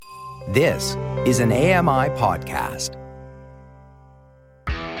This is an AMI podcast.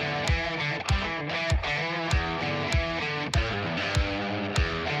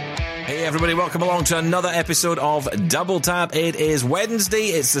 Hey everybody, welcome along to another episode of Double Tap. It is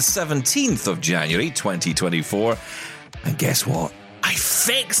Wednesday, it's the 17th of January 2024. And guess what? I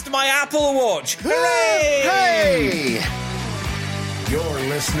fixed my Apple Watch! Hooray! Hey! You're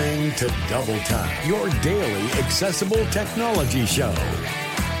listening to Double Tap, your daily accessible technology show.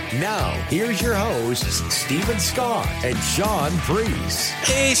 Now, here's your hosts, Stephen Scott and Sean Priest.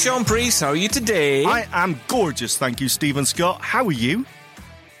 Hey Sean Priest, how are you today? I am gorgeous, thank you, Stephen Scott. How are you?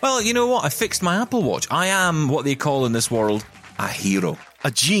 Well, you know what? I fixed my Apple Watch. I am what they call in this world a hero.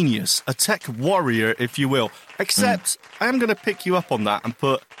 A genius, a tech warrior, if you will. Except, I am going to pick you up on that and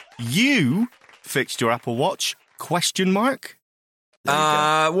put, you fixed your Apple Watch? Question mark?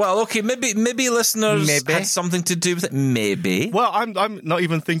 Well, okay, maybe listeners had something to do with it. Maybe. Well, I'm not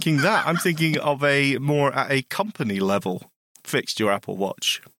even thinking that. I'm thinking of a more at a company level fixed your Apple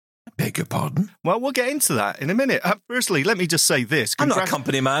Watch. Beg your pardon? Well, we'll get into that in a minute. Firstly, let me just say this. I'm not a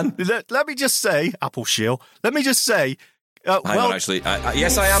company man. Let me just say, Apple Shield, let me just say... Hang on, actually.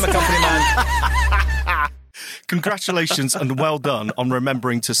 Yes, I am a company man. Congratulations and well done on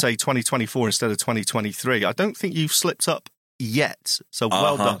remembering to say 2024 instead of 2023. I don't think you've slipped up yet, so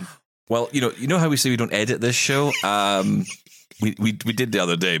well done. Well, you know how we say we don't edit this show? We did the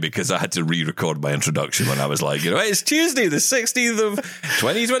other day because I had to re-record my introduction when I was like, it's Tuesday, the 16th of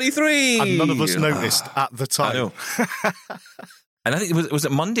 2023. And none of us noticed at the time. I know. And I think was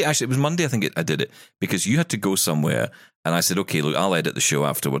it Monday? Actually, it was Monday. I think I did it because you had to go somewhere, and I said, "Okay, look, I'll edit the show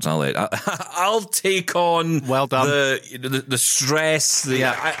afterwards. I'll take on well done the stress.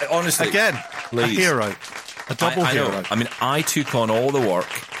 Honestly, again, please. A hero, a double hero. I mean, I took on all the work,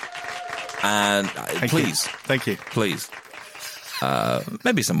 and please, thank you, please.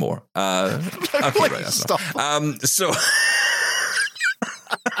 Maybe some more. Okay, right, stop. So.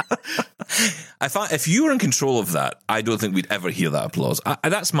 If you were in control of that, I don't think we'd ever hear that applause.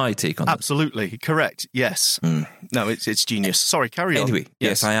 That's my take on that. Absolutely. Correct. Yes. No, it's genius. Sorry, carry on. Anyway,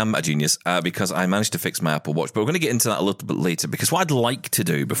 yes, I am a genius because I managed to fix my Apple Watch. But we're going to get into that a little bit later because what I'd like to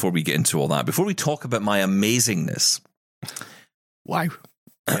do before we get into all that, before we talk about my amazingness, wow,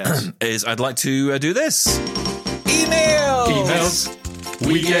 yes. is I'd like to do this. Emails.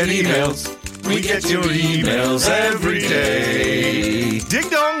 We get emails. We get your emails every day. Ding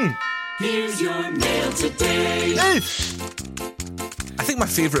dong. Here's your mail today. I think my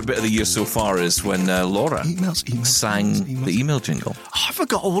favourite bit of the year so far is when Laura sang the email jingle. Oh, I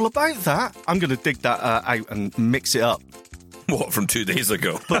forgot all about that. I'm going to dig that out and mix it up. What, from 2 days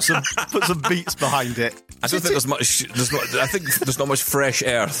ago? Put some beats behind it. I don't think there's much. I think there's not much fresh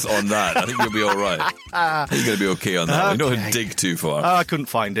earth on that. I think you'll be all right. I think you're going to be okay on that. Okay. You don't have to dig too far. I couldn't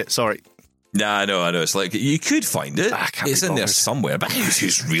find it. Sorry. Nah, I know. It's like, you could find it. It's in there somewhere, but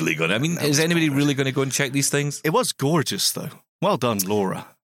who's really going to? I mean, is anybody really going to go and check these things? It was gorgeous, though. Well done, Laura.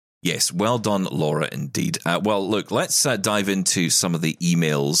 Yes, well done, Laura, indeed. Well, look, let's dive into some of the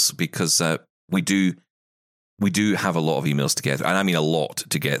emails because we do have a lot of emails to get through, and I mean a lot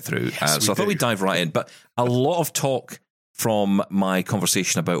to get through. Yes, so I thought we'd dive right in, but a lot of talk from my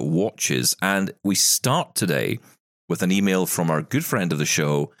conversation about watches, and we start today with an email from our good friend of the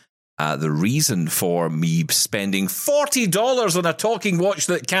show, the reason for me spending $40 on a talking watch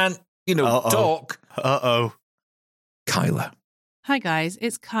that can't, talk. Kyla. Hi guys,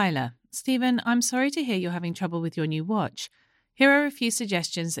 it's Kyla. Stephen, I'm sorry to hear you're having trouble with your new watch. Here are a few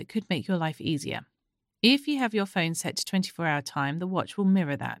suggestions that could make your life easier. If you have your phone set to 24-hour time, the watch will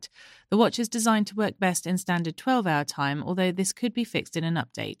mirror that. The watch is designed to work best in standard 12-hour time, although this could be fixed in an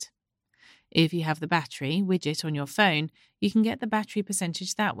update. If you have the battery widget on your phone, you can get the battery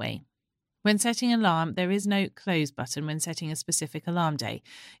percentage that way. When setting an alarm, there is no close button when setting a specific alarm day.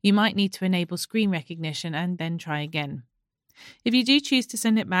 You might need to enable screen recognition and then try again. If you do choose to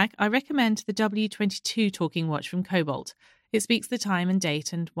send it back, I recommend the W22 talking watch from Cobalt. It speaks the time and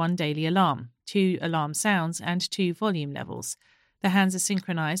date and one daily alarm, 2 alarm sounds and 2 volume levels. The hands are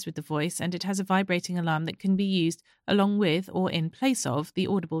synchronized with the voice and it has a vibrating alarm that can be used along with or in place of the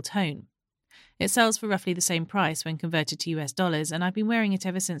audible tone. It sells for roughly the same price when converted to US dollars, and I've been wearing it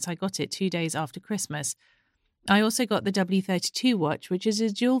ever since I got it 2 days after Christmas. I also got the W32 watch, which is a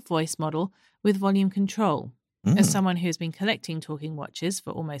dual voice model with volume control. As someone who has been collecting talking watches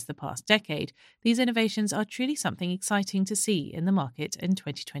for almost the past decade, these innovations are truly something exciting to see in the market in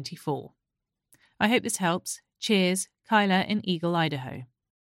 2024. I hope this helps. Cheers, Kyla in Eagle, Idaho.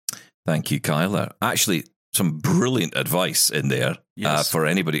 Thank you, Kyla. Actually, some brilliant advice in there for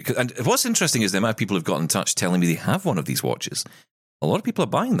anybody. And what's interesting is the amount of people who've got in touch telling me they have one of these watches. A lot of people are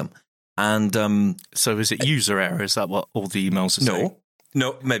buying them. And So is it user error? Is that what all the emails are saying?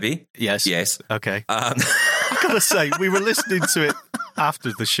 no, maybe. Yes. Okay. Um, I gotta say, we were listening to it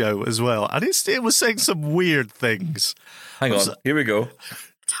after the show as well, and it was saying some weird things. hang on, here we go.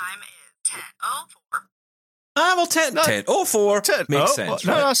 Time is 10:04. Well, 10:04 makes sense.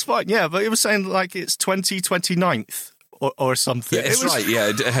 No, right? that's fine. Yeah, but it was saying like it's 2029th or something. Yeah, it's right. Yeah,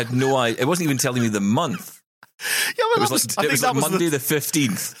 it had no idea. It wasn't even telling me the month. Yeah, well, It was like Monday the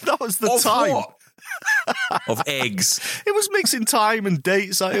 15th. That was the Of time. what? Of eggs. It was mixing time and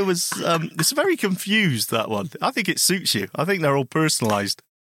dates. It was. It's very confused, that one. I think it suits you. I think they're all personalised.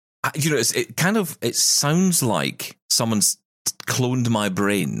 It sounds like someone's cloned my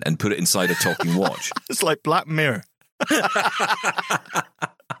brain and put it inside a talking watch. It's like Black Mirror.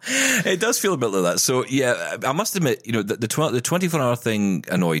 It does feel a bit like that. So yeah, I must admit, the 24-hour thing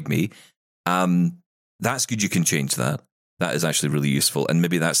annoyed me. That's good. You can change that. That is actually really useful, and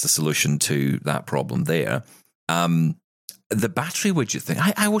maybe that's the solution to that problem there. The battery widget thing,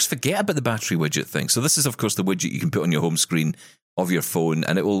 I always forget about the battery widget thing. So this is, of course, the widget you can put on your home screen of your phone,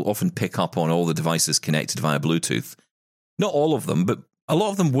 and it will often pick up on all the devices connected via Bluetooth. Not all of them, but a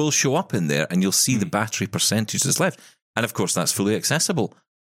lot of them will show up in there, and you'll see the battery percentage that's left. And of course, that's fully accessible.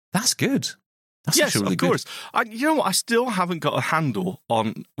 That's good. That's actually really of course. You know what? I still haven't got a handle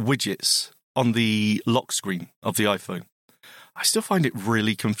on widgets on the lock screen of the iPhone. I still find it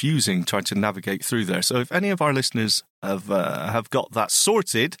really confusing trying to navigate through there. So if any of our listeners have got that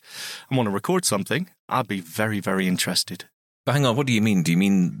sorted and want to record something, I'd be very, very interested. But hang on, what do you mean? Do you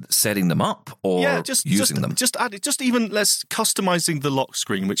mean setting them up or using them? Just even less customizing the lock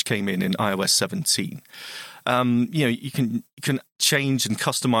screen, which came in iOS 17. You can change and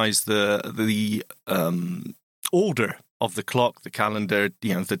customize the order of the clock, the calendar,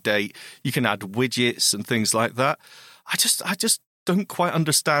 the date. You can add widgets and things like that. I just don't quite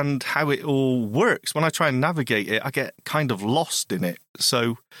understand how it all works. When I try and navigate it, I get kind of lost in it.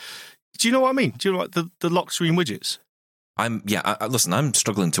 So, do you know what I mean? Do you know what the lock screen widgets? Listen, I'm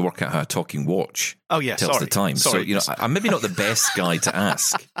struggling to work out how a talking watch tells the time. Sorry. So, I'm maybe not the best guy to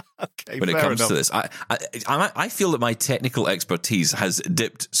ask when it comes to this. I feel that my technical expertise has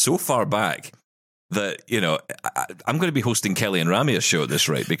dipped so far back that, I'm going to be hosting Kelly and Ramia's show at this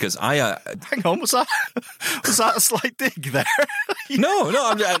rate because Hang on, was that a slight dig there? No,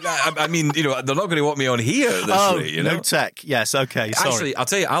 I mean, they're not going to want me on here at this rate, no tech. Yes, okay, sorry. Actually, I'll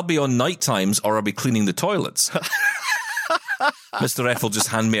tell you, I'll be on night times or I'll be cleaning the toilets. Mr. F will just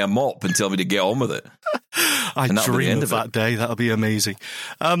hand me a mop and tell me to get on with it. I dream of that day. That'll be amazing.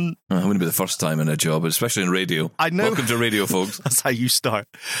 It wouldn't be the first time in a job, especially in radio. I know. Welcome to radio, folks. That's how you start.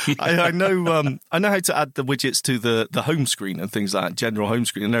 I know. I know how to add the widgets to the home screen and things like that, general home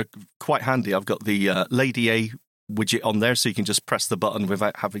screen, and they're quite handy. I've got the Lady A widget on there, so you can just press the button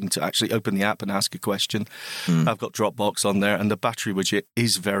without having to actually open the app and ask a question. I've got Dropbox on there, and the battery widget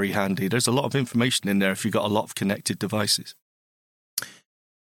is very handy. There's a lot of information in there if you've got a lot of connected devices.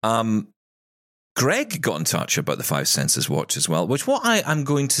 Greg got in touch about the 5 Senses watch as well, which what I am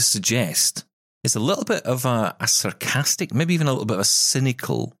going to suggest is a little bit of a sarcastic, maybe even a little bit of a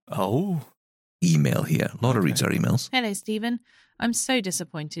cynical email here. Laura reads our emails. Hello, Stephen. I'm so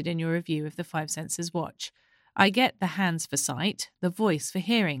disappointed in your review of the 5 Senses watch. I get the hands for sight, the voice for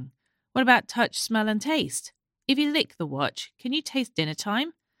hearing. What about touch, smell and taste? If you lick the watch, can you taste dinner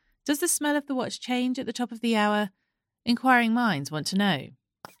time? Does the smell of the watch change at the top of the hour? Inquiring minds want to know.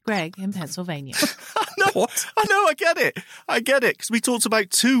 Greg in Pennsylvania. What? I know, I get it, because we talked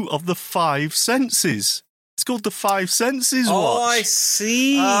about 2 of the 5 senses. It's called the 5 Senses watch. Oh, I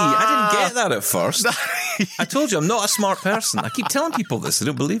see. I didn't get that at first. I told you, I'm not a smart person. I keep telling people this. They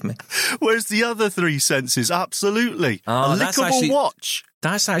don't believe me. Where's the other 3 senses? Absolutely. A lickable watch.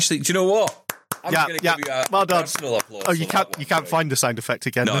 That's actually, do you know what? I'm going to give you a well done. personal applause. Oh, you can't find the sound effect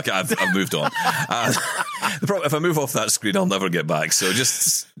again. No, I've moved on. The problem, if I move off that screen, I'll never get back. So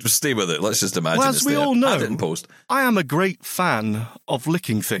just stay with it. Let's just imagine. Well, as we all know, add it in post. I am a great fan of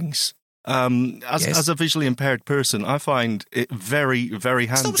licking things. As a visually impaired person, I find it very, very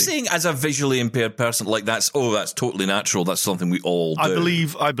handy. Stop saying as a visually impaired person like that's totally natural. That's something we all do.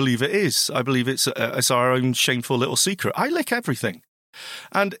 I believe it is. I believe it's our own shameful little secret. I lick everything.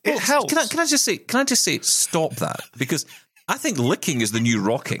 And it helps. Can I just say, stop that? Because I think licking is the new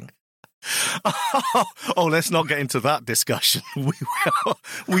rocking. Oh, let's not get into that discussion.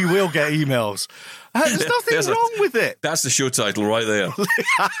 We will get emails. There's nothing wrong with it. That's the show title right there.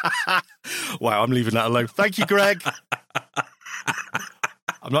 Wow, I'm leaving that alone. Thank you, Greg.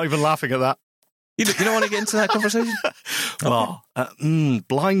 I'm not even laughing at that. You don't want to get into that conversation? Well,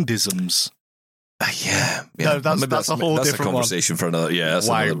 blindisms. Yeah. No, Maybe that's a whole different a conversation for another. Yeah, that's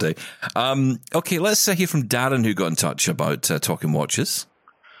Wow. another day. Okay, let's hear from Darren, who got in touch about talking watches.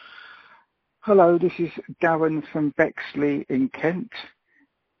 Hello, this is Darren from Bexley in Kent.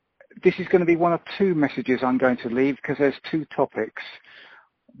 This is going to be one of two messages I'm going to leave because there's two topics.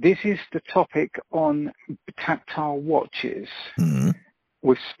 This is the topic on tactile watches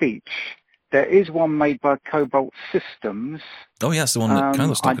with speech. There is one made by Cobalt Systems. Oh, yeah, that's the one that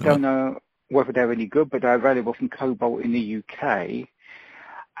Kyla's talking I don't about. know whether they're any good, but they're available from Cobalt in the UK.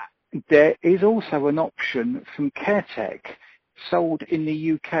 There is also an option from CareTech sold in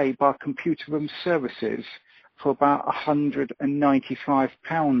the UK by Computer Room Services for about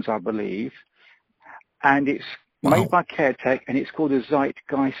 £195, I believe. And it's made by CareTech, and it's called a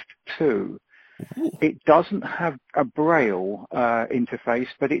Zeitgeist 2. Ooh. It doesn't have a Braille interface,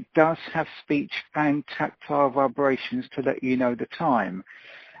 but it does have speech and tactile vibrations to let you know the time.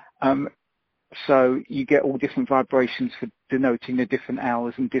 So you get all different vibrations for denoting the different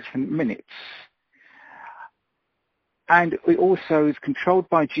hours and different minutes. And it also is controlled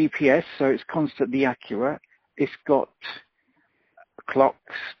by GPS, so it's constantly accurate. It's got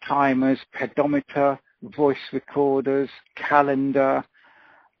clocks, timers, pedometer, voice recorders, calendar,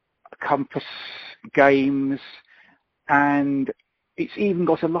 compass, games, and it's even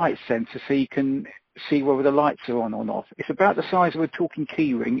got a light sensor so you can see whether the lights are on or not. It's about the size of a talking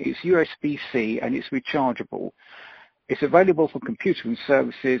key ring. It's USB-C and it's rechargeable. It's available for Computer Room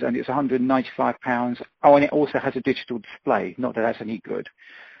Services and it's £195. Oh, and it also has a digital display. Not that that's any good.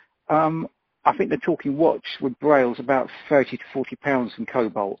 I think the talking watch with Braille's about £30 to £40 from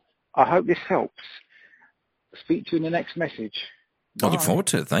Cobalt. I hope this helps. Speak to you in the next message. I look forward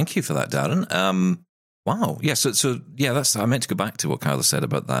to it. Thank you for that, Darren. Wow. Yeah, so I meant to go back to what Kyla said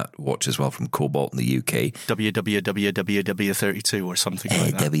about that watch as well from Cobalt in the UK. WWW32 or something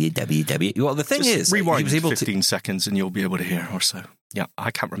like that. WWW. Well, the thing is, rewind he was able 15 seconds and you'll be able to hear or so. Yeah, I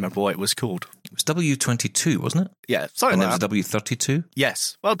can't remember what it was called. It was W22, wasn't it? Yeah, sorry. And then it was W32?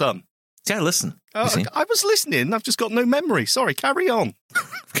 Yes, well done. Yeah, listen. I was listening. I've just got no memory. Sorry, carry on.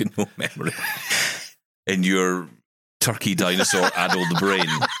 I've got no memory. In your turkey dinosaur addled brain.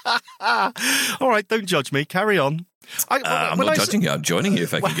 All right, don't judge me. Carry on. I'm not judging you. I'm joining you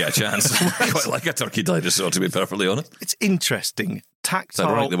if I can get a chance. I quite like a turkey dinosaur, to be perfectly honest. It's interesting. Tactile.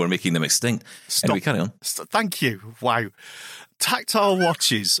 It's ironic that we're making them extinct. Anyway, carry on. Thank you. Wow. Tactile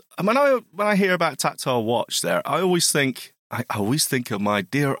watches. And when I hear about tactile watch there, I always think of my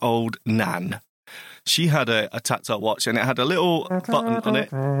dear old Nan. She had a tactile watch and it had a little button on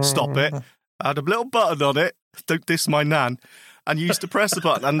it. Stop it. It had a little button on it. Don't diss my Nan. And you used to press the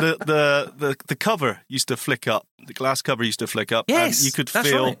button and the cover used to flick up. The glass cover used to flick up. Yes, and you could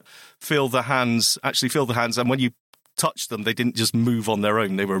right. feel the hands. And when you touched them, they didn't just move on their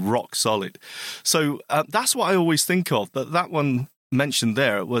own. They were rock solid. So that's what I always think of. But that one mentioned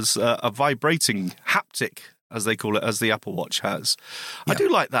there was a vibrating haptic, as they call it, as the Apple Watch has. Yeah. I do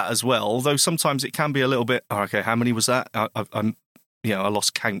like that as well, although sometimes it can be a little bit, okay, how many was that? I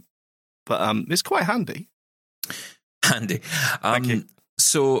lost count. But it's quite handy. Handy. Thank you.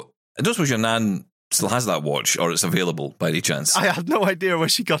 So I don't suppose your Nan still has that watch, or it's available by any chance? I had no idea where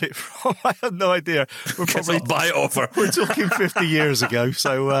she got it from. I had no idea. We're probably buy it off her. We're talking 50 years ago.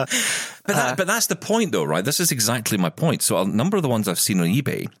 So, but that's the point, though, right? This is exactly my point. So a number of the ones I've seen on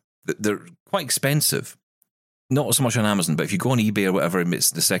eBay, they're quite expensive. Not so much on Amazon, but if you go on eBay or whatever,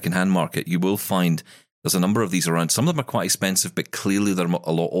 it's the second-hand market, you will find there's a number of these around. Some of them are quite expensive, but clearly they're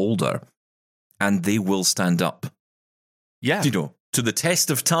a lot older, and they will stand up. Yeah. To the test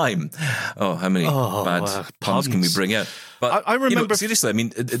of time. Oh, how many bad puns can we bring out? But I remember... seriously, I mean,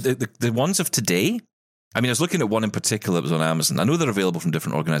 the ones of today, I mean, I was looking at one in particular that was on Amazon. I know they're available from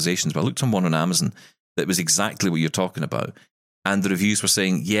different organizations, but I looked on one on Amazon that was exactly what you're talking about. And the reviews were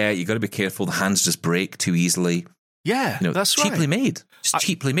saying, yeah, you got to be careful. The hands just break too easily. Yeah, that's right. Cheaply made. Just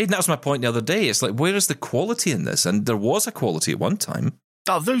cheaply made. And that was my point the other day. It's like, where is the quality in this? And there was a quality at one time.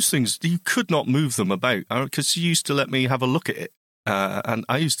 Oh, those things, you could not move them about because you used to let me have a look at it. And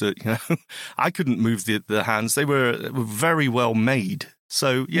I used to, I couldn't move the hands. They were very well made.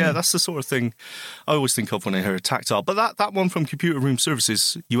 So, yeah, that's the sort of thing I always think of when I hear tactile. But that one from Computer Room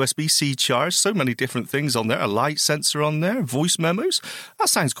Services, USB-C charge, so many different things on there, a light sensor on there, voice memos. That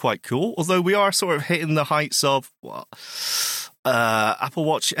sounds quite cool, although we are sort of hitting the heights of, Apple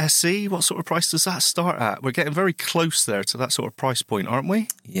Watch SE. What sort of price does that start at? We're getting very close there to that sort of price point, aren't we?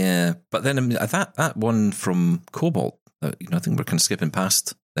 Yeah, but then that one from Cobalt, I think we're kind of skipping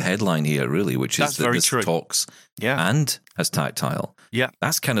past the headline here, really, which is that this talks and has tactile. Yeah.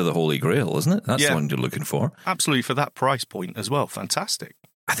 That's kind of the holy grail, isn't it? That's the one you're looking for. Absolutely, for that price point as well. Fantastic.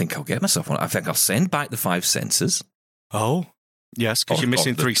 I think I'll get myself one. I think I'll send back the 5 senses. Oh, yes, because you're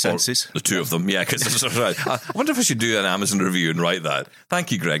missing 3 senses. The 2 of them, yeah. Because I wonder if I should do an Amazon review and write that.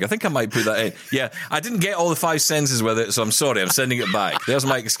 Thank you, Greg. I think I might put that in. Yeah, I didn't get all the 5 senses with it, so I'm sorry. I'm sending it back. There's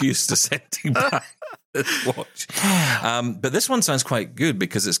my excuse to sending back this watch. But this one sounds quite good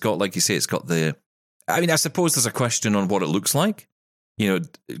because it's got, like you say, it's got the... I mean, I suppose there's a question on what it looks like. You know,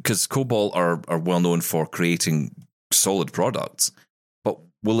 because Cobalt are well known for creating solid products. But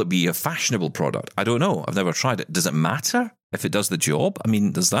will it be a fashionable product? I don't know. I've never tried it. Does it matter if it does the job? I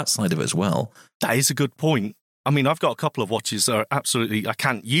mean, there's that side of it as well. That is a good point. I mean, I've got a couple of watches that are absolutely I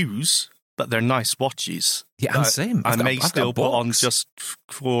can't use, but they're nice watches. Yeah, and same. I may still put on just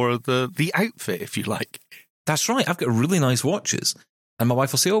for the outfit, if you like. That's right. I've got really nice watches. And my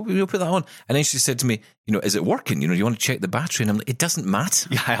wife will say, oh, we'll put that on. And then she said to me, you know, is it working? You know, you want to check the battery? And I'm like, it doesn't matter.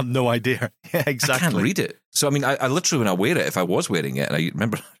 Yeah, I have no idea. Yeah, exactly. I can't read it. So, I mean, I literally, when I wear it, if I was wearing it, and I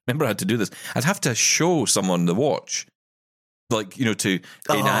remember I had to do this, I'd have to show someone the watch, like, you know, to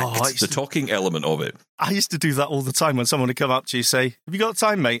enact the talking element of it. I used to do that all the time when someone would come up to you and say, have you got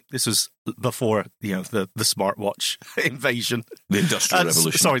time, mate? This was before, you know, the smartwatch invasion. The Industrial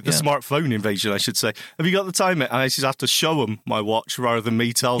Revolution. Sorry, the smartphone invasion, I should say. Have you got the time, mate? And I just have to show them my watch rather than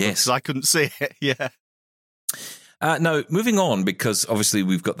me tell them because I couldn't see it. Yeah. Now, moving on, because obviously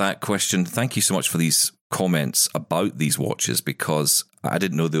we've got that question. Thank you so much for these comments about these watches because I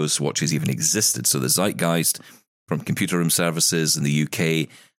didn't know those watches even existed. So the Zeitgeist from Computer Room Services in the UK,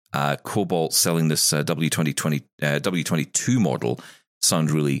 Cobalt selling this W22 model sound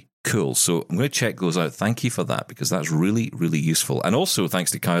really cool. So I'm going to check those out. Thank you for that because that's really, really useful. And also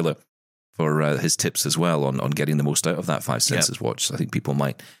thanks to Kyler for his tips as well on getting the most out of that 5 senses watch. So I think people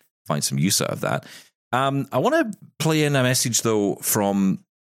might find some use out of that. I want to play in a message, though, from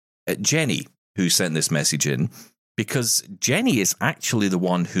Jenny, who sent this message in, because Jenny is actually the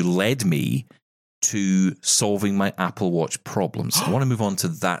one who led me to solving my Apple Watch problems. I want to move on to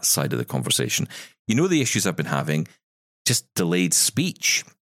that side of the conversation. You know the issues I've been having, just delayed speech,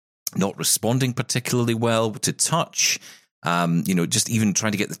 not responding particularly well to touch, you know, just even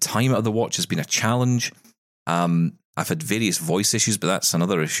trying to get the time out of the watch has been a challenge. I've had various voice issues, but that's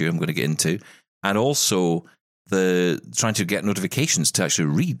another issue I'm going to get into. And also the trying to get notifications to actually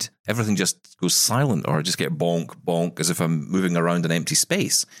read. Everything just goes silent or I just get bonk, bonk, as if I'm moving around an empty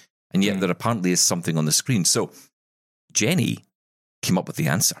space. And yet there apparently is something on the screen. So Jenny came up with the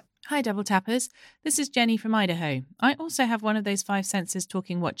answer. Hi, Double Tappers. This is Jenny from Idaho. I also have one of those 5 senses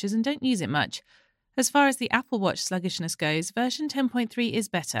talking watches and don't use it much. As far as the Apple Watch sluggishness goes, version 10.3 is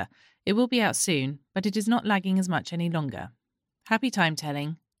better. It will be out soon, but it is not lagging as much any longer. Happy time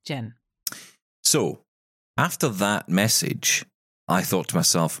telling, Jen. So after that message, I thought to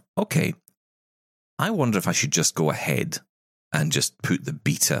myself, okay, I wonder if I should just go ahead and just put the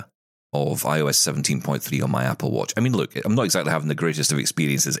beta of iOS 17.3 on my Apple Watch. I mean, look, I'm not exactly having the greatest of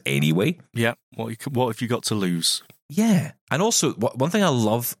experiences anyway. Yeah, what have you got to lose? Yeah, and also, one thing I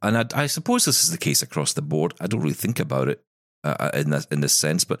love, and I suppose this is the case across the board, I don't really think about it in this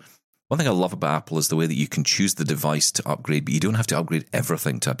sense, but one thing I love about Apple is the way that you can choose the device to upgrade, but you don't have to upgrade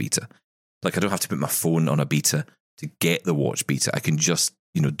everything to a beta. Like, I don't have to put my phone on a beta to get the watch beta. I can just,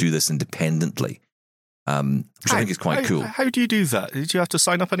 you know, do this independently. Which I think is quite cool. How do you do that? Did you have to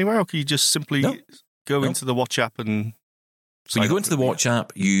sign up anywhere, or can you just simply go into the Watch app and... When you go into the Watch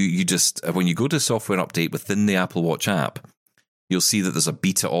app, you just, when you go to software update within the Apple Watch app, you'll see that there's a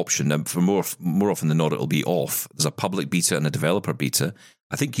beta option. And for more often than not, it'll be off. There's a public beta and a developer beta.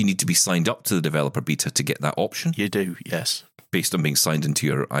 I think you need to be signed up to the developer beta to get that option. You do, yes. Based on being signed into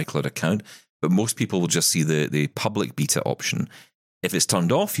your iCloud account. But most people will just see the public beta option. If it's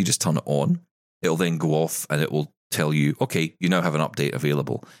turned off, you just turn it on. It'll then go off and it will tell you, okay, you now have an update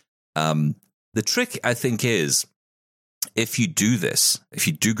available. The trick, I think, is if you do this, if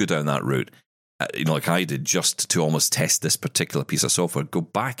you do go down that route, you know, like I did, just to almost test this particular piece of software, go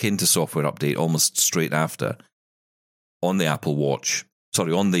back into software update almost straight after on the Apple Watch,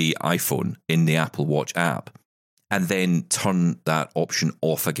 on the iPhone in the Apple Watch app, and then turn that option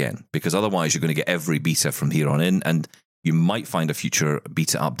off again, because otherwise you're going to get every beta from here on in, and you might find a future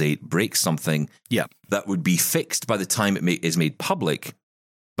beta update breaks something that would be fixed by the time it is made public,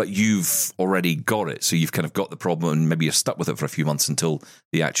 but you've already got it. So you've kind of got the problem and maybe you're stuck with it for a few months until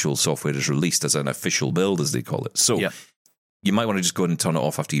the actual software is released as an official build, as they call it. So you might want to just go ahead and turn it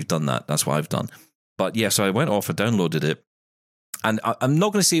off after you've done that. That's what I've done. But yeah, so I went off, I downloaded it. And I'm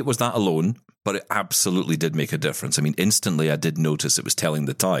not going to say it was that alone, but it absolutely did make a difference. I mean, instantly I did notice it was telling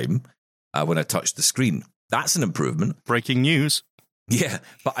the time when I touched the screen. That's an improvement. Breaking news. Yeah,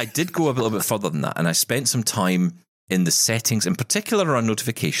 but I did go a little bit further than that, and I spent some time in the settings, in particular around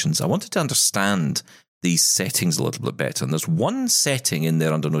notifications. I wanted to understand these settings a little bit better. And there's one setting in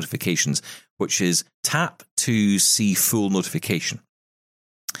there under notifications, which is tap to see full notification.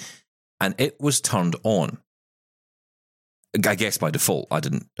 And it was turned on. I guess by default, I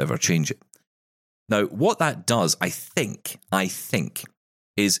didn't ever change it. Now, what that does, I think,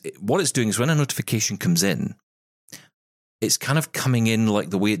 is what it's doing is when a notification comes in, it's kind of coming in like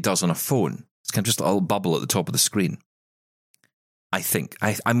the way it does on a phone. It's kind of just a little bubble at the top of the screen. I think.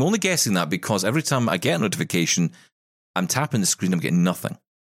 I'm only guessing that because every time I get a notification, I'm tapping the screen, I'm getting nothing.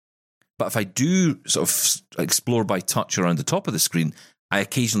 But if I do sort of explore by touch around the top of the screen, I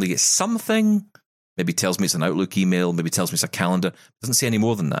occasionally get something. Maybe tells me it's an Outlook email, maybe tells me it's a calendar. It doesn't say any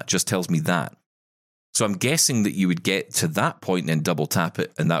more than that, just tells me that. So I'm guessing that you would get to that point and then double tap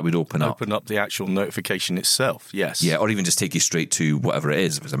it and that would open up. Open up the actual notification itself, yes. Yeah, or even just take you straight to whatever it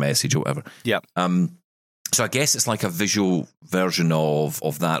is, if it's a message or whatever. Yeah. So I guess it's like a visual version of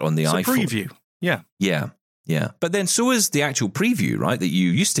that on the iPhone. It's a preview, yeah. Yeah. But then so is the actual preview, right, that you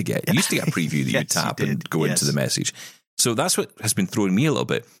used to get. You used to get a preview that Yes, you tap you did. and go into Yes. the message. So that's what has been throwing me a little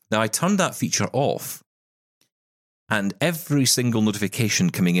bit. Now, I turned that feature off, and every single notification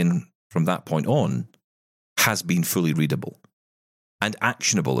coming in from that point on has been fully readable and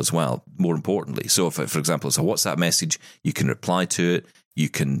actionable as well, more importantly. So if, for example, it's a WhatsApp message, you can reply to it, you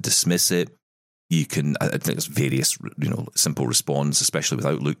can dismiss it, you can, I think there's various, simple response, especially with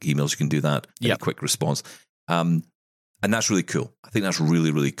Outlook emails, you can do that, Yep. quick response. And that's really cool. I think that's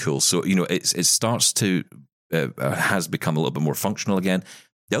really, really cool. So, it starts to, has become a little bit more functional again.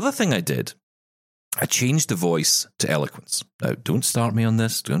 The other thing I did, I changed the voice to Eloquence. Now, don't start me on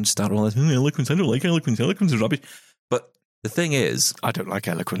this. Don't start all this. Eloquence, I don't like Eloquence. Eloquence is rubbish. But the thing is, I don't like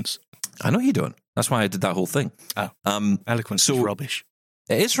Eloquence. I know you don't. That's why I did that whole thing. Oh, Eloquence is rubbish.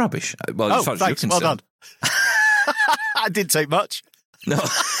 It is rubbish. Well, as far as you're thanks. Well concerned. done. I didn't take much. No,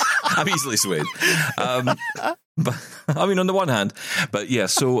 I'm easily swayed. But I mean, on the one hand, but yeah,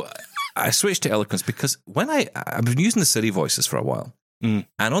 so I switched to Eloquence because when I've been using the Siri voices for a while. And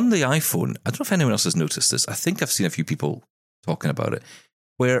on the iPhone, I don't know if anyone else has noticed this. I think I've seen a few people talking about it,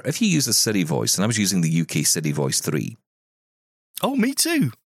 where if you use the Siri voice, and I was using the UK Siri Voice 3. Oh, me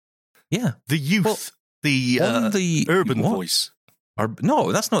too. Yeah. The youth, the urban voice.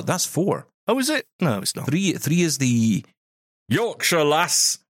 No, that's 4. Oh, is it? No, it's not. 3 is the Yorkshire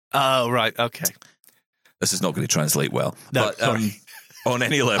lass. Oh, right. Okay. This is not going to translate well. No, but, sorry. On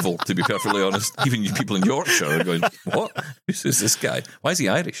any level, to be perfectly honest. Even you people in Yorkshire are going, what? Who's this guy? Why is he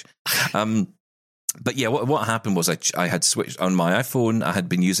Irish? But yeah, what happened was I had switched on my iPhone. I had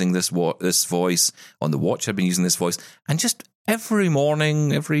been using this voice. On the watch, I'd been using this voice. And just every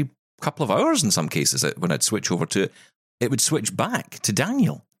morning, every couple of hours in some cases, when I'd switch over to it, it would switch back to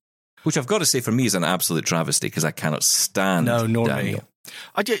Daniel. Which I've got to say for me is an absolute travesty because I cannot stand Daniel. Me.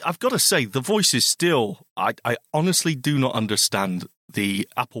 I've got to say, the voice is still, I honestly do not understand the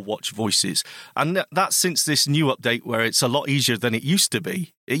Apple Watch voices. And that's since this new update where it's a lot easier than it used to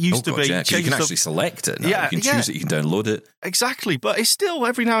be. It used to be... Yeah, you can actually select it now. Yeah, you can choose it, you can download it. Exactly, but it's still,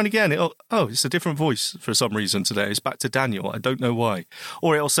 every now and again, it's a different voice for some reason today. It's back to Daniel. I don't know why.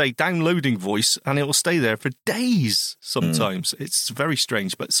 Or it'll say downloading voice, and it'll stay there for days sometimes. It's very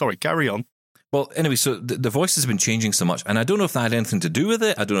strange, but sorry, carry on. Well, anyway, so the voice has been changing so much, and I don't know if that had anything to do with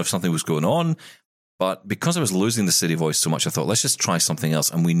it. I don't know if something was going on, but because I was losing the Siri voice so much, I thought, let's just try something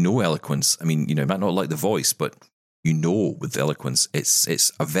else. And we know Eloquence. I mean, you might not like the voice, but with Eloquence,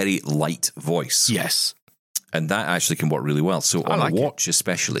 it's a very light voice. Yes. And that actually can work really well. So on a watch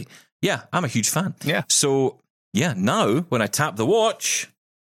especially. Yeah, I'm a huge fan. Yeah. So, yeah, now when I tap the watch,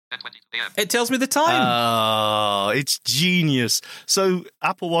 it tells me the time. Oh, it's genius. So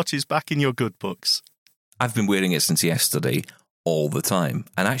Apple Watch is back in your good books. I've been wearing it since yesterday all the time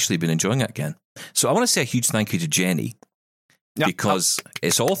and actually been enjoying it again. So I want to say a huge thank you to Jenny because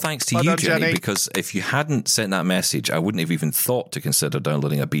it's all thanks to you, Jenny, because if you hadn't sent that message, I wouldn't have even thought to consider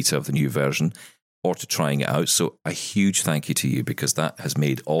downloading a beta of the new version or to trying it out. So a huge thank you to you because that has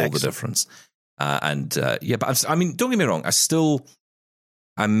made all the difference. But I mean, don't get me wrong.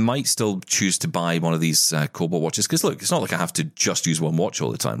 I might still choose to buy one of these Cobalt watches because, look, it's not like I have to just use one watch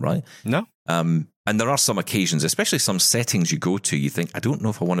all the time, right? No. And there are some occasions, especially some settings you go to, you think, I don't know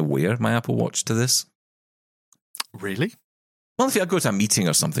if I want to wear my Apple Watch to this. Really? Well, if I go to a meeting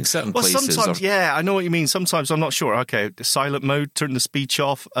or something, certain places. Sometimes, I know what you mean. Sometimes I'm not sure. Okay, the silent mode, turn the speech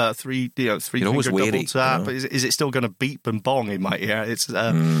off. Three finger double tap. Is it still going to beep and bong in my ear? It's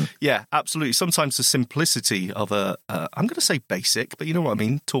yeah, absolutely. Sometimes the simplicity of I'm going to say basic, but you know what I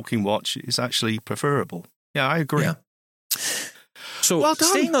mean. Talking watch is actually preferable. Yeah, I agree. Yeah. So well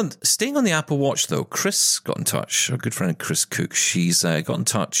done. staying on the Apple Watch, though, Chris got in touch, our good friend Chris Cook. She's got in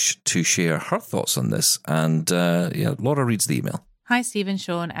touch to share her thoughts on this. And Laura reads the email. Hi, Stephen,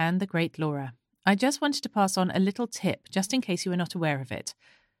 Sean, and the great Laura. I just wanted to pass on a little tip, just in case you were not aware of it.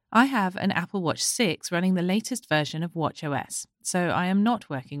 I have an Apple Watch 6 running the latest version of watchOS, so I am not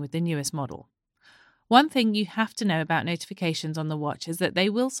working with the newest model. One thing you have to know about notifications on the watch is that they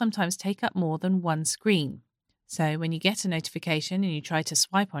will sometimes take up more than one screen. So when you get a notification and you try to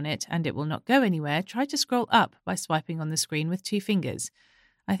swipe on it and it will not go anywhere, try to scroll up by swiping on the screen with 2 fingers.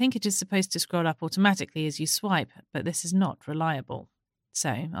 I think it is supposed to scroll up automatically as you swipe, but this is not reliable.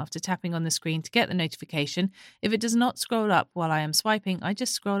 So, after tapping on the screen to get the notification, if it does not scroll up while I am swiping, I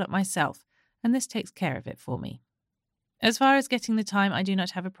just scroll up myself, and this takes care of it for me. As far as getting the time, I do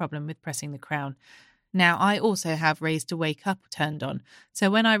not have a problem with pressing the crown. Now, I also have Raise to Wake Up turned on,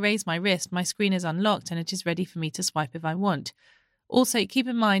 so when I raise my wrist, my screen is unlocked and it is ready for me to swipe if I want. Also, keep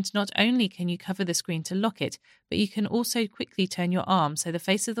in mind, not only can you cover the screen to lock it, but you can also quickly turn your arm so the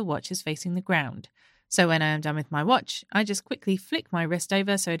face of the watch is facing the ground. So when I am done with my watch, I just quickly flick my wrist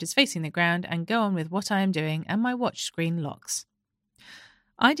over so it is facing the ground and go on with what I am doing, and my watch screen locks.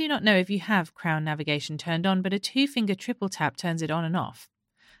 I do not know if you have crown navigation turned on, but a 2-finger triple tap turns it on and off.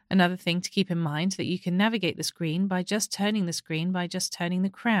 Another thing to keep in mind that you can navigate the screen by just turning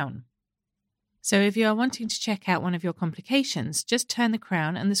the crown. So if you are wanting to check out one of your complications, just turn the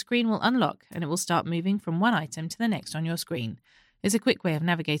crown and the screen will unlock and it will start moving from one item to the next on your screen. It's a quick way of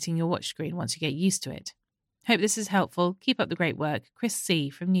navigating your watch screen once you get used to it. Hope this is helpful. Keep up the great work. Chris C.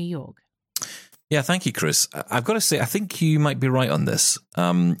 from New York. Yeah, thank you, Chris. I've got to say, I think you might be right on this.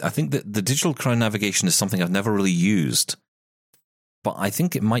 I think that the digital crown navigation is something I've never really used, but I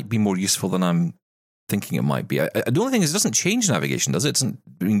think it might be more useful than I'm thinking it might be. The only thing is it doesn't change navigation, does it? It doesn't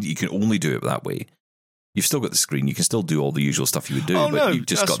mean you can only do it that way. You've still got the screen. You can still do all the usual stuff you would do, but you've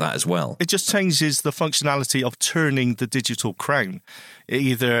just got that as well. It just changes the functionality of turning the digital crown.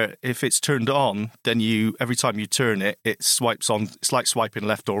 Either if it's turned on, then every time you turn it, it swipes on. It's like swiping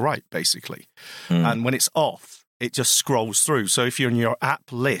left or right, basically. And when it's off, it just scrolls through. So if you're in your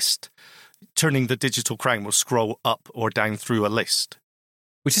app list, turning the digital crown will scroll up or down through a list.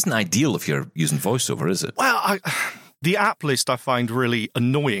 Which isn't ideal if you're using VoiceOver, is it? Well, the app list I find really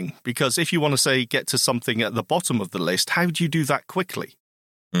annoying because if you want to, say, get to something at the bottom of the list, how do you do that quickly?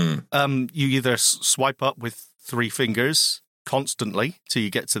 You either swipe up with 3 fingers constantly till you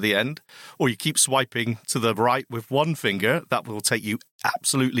get to the end, or you keep swiping to the right with 1 finger. That will take you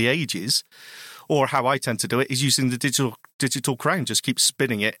absolutely ages. Or how I tend to do it is using the digital crown. Just keep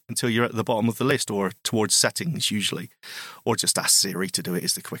spinning it until you're at the bottom of the list or towards settings usually. Or just ask Siri to do it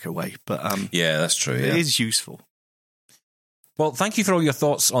is the quicker way. But yeah, that's true. It is useful. Well, thank you for all your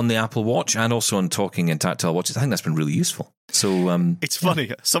thoughts on the Apple Watch and also on talking and tactile watches. I think that's been really useful. So it's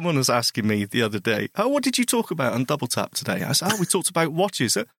funny. Someone was asking me the other day, what did you talk about on Double Tap today? I said, we talked about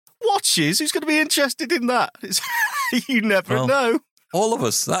watches. Watches? Who's going to be interested in that? You never know. All of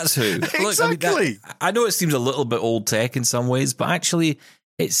us, that's who. Exactly. Look, I know it seems a little bit old tech in some ways, but actually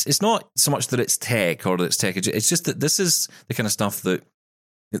it's not so much that it's tech or that it's tech. It's just that this is the kind of stuff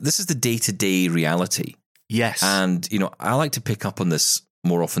this is the day-to-day reality. Yes. And, I like to pick up on this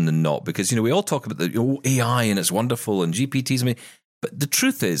more often than not because, we all talk about the AI and it's wonderful and GPTs. But the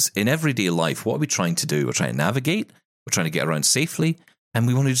truth is, in everyday life, what are we trying to do? We're trying to navigate. We're trying to get around safely. And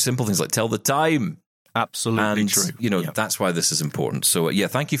we want to do simple things like tell the time. Absolutely true. That's why this is important. So,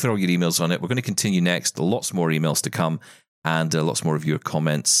 thank you for all your emails on it. We're going to continue next. Lots more emails to come and lots more of your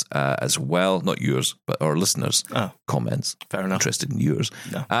comments as well. Not yours, but our listeners' comments. Fair enough. Interested in yours.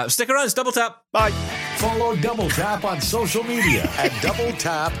 No. Stick around. It's Double Tap. Bye. Follow Double Tap on social media at Double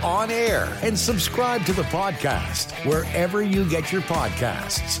Tap On Air and subscribe to the podcast wherever you get your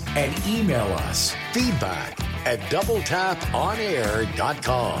podcasts and email us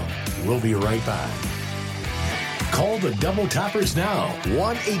feedback@doubletaponair.com. We'll be right back. Call the Double Tappers now,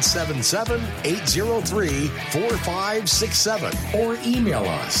 1-877-803-4567, or email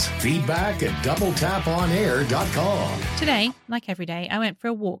us, feedback@doubletaponair.com. Today, like every day, I went for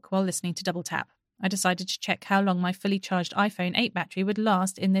a walk while listening to Double Tap. I decided to check how long my fully charged iPhone 8 battery would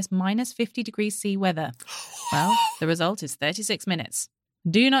last in this minus 50 degrees C weather. Well, the result is 36 minutes.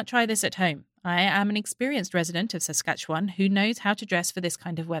 Do not try this at home. I am an experienced resident of Saskatchewan who knows how to dress for this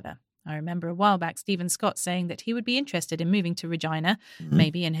kind of weather. I remember a while back Stephen Scott saying that he would be interested in moving to Regina,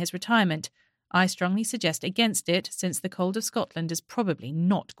 maybe in his retirement. I strongly suggest against it, since the cold of Scotland is probably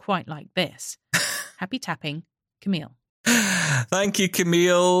not quite like this. Happy tapping, Camille. Thank you,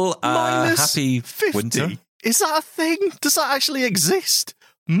 Camille. Happy 50? Winter. Is that a thing? Does that actually exist?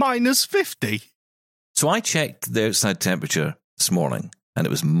 Minus 50? So I checked the outside temperature this morning, and it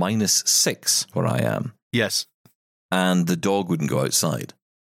was -6 where I am, Yes. and the dog wouldn't go outside.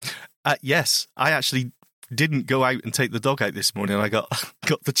 Yes, I actually didn't go out and take the dog out this morning. I got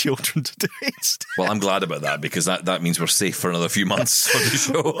the children to do it. Well, I'm glad about that, because that means we're safe for another few months on the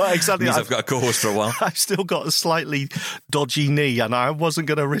show. Well, exactly. It means I've got a co-host for a while. I've still got a slightly dodgy knee, and I wasn't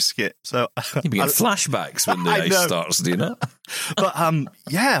going to risk it. So You get flashbacks when the I ice know. starts, do you know? But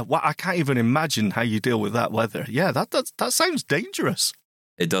yeah, well, I can't even imagine how you deal with that weather. Yeah, that sounds dangerous.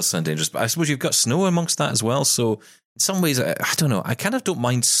 It does sound dangerous, but I suppose you've got snow amongst that as well. So in some ways, I don't know. I kind of don't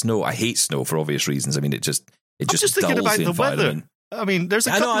mind snow. I hate snow for obvious reasons. I mean, it just I'm just thinking dulls about the environment. weather. I mean, there's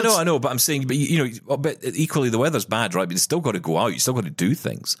a I couple know, but I'm saying, but but equally the weather's bad, right? But you still got to go out. You still got to do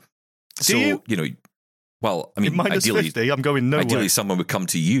things. So you? Well, I mean, in ideally, -50, I'm going nowhere. ideally someone would come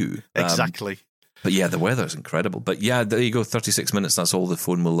to you. Exactly. But yeah, the weather's incredible. But yeah, there you go. 36 minutes. That's all the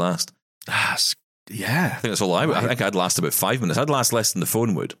phone will last. Yeah. I think that's all I think I'd last about 5 minutes. I'd last less than the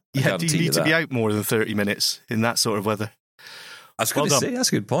phone would. Yeah, do you need to be out more than 30 minutes in that sort of weather? I was going to say, that's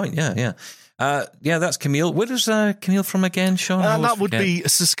a good point. Yeah. That's Camille. Where is Camille from again, Sean? That would be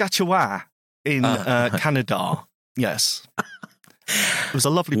Saskatchewan in Canada. Yes. It was a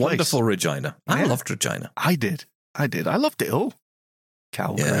lovely place. Wonderful Regina. I loved Regina. I did. I loved it all.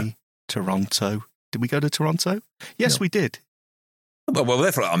 Calgary, Toronto. Did we go to Toronto? Yes, we did. Well, we were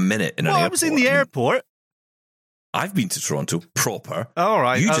there for a minute in an airport. I was in the airport. I've been to Toronto proper. All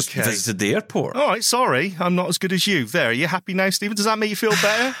right, You just visited the airport. All right, sorry. I'm not as good as you. There, are you happy now, Stephen? Does that make you feel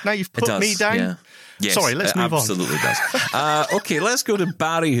better? Now you've put me down? Yeah. Yes, sorry, let's move absolutely on. Absolutely does. Okay, let's go to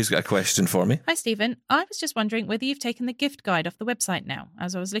Barry, who's got a question for me. Hi, Stephen. I was just wondering whether you've taken the gift guide off the website now,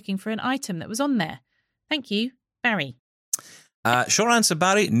 as I was looking for an item that was on there. Thank you, Barry. Short answer,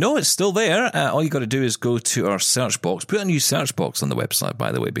 Barry. No, it's still there. All you got to do is go to our search box. Put a new search box on the website,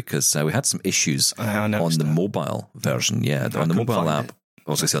 by the way, because we had some issues on the mobile version. Yeah, on the mobile app.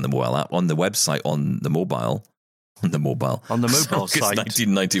 I was going to say on the mobile app. On the website, on the mobile site.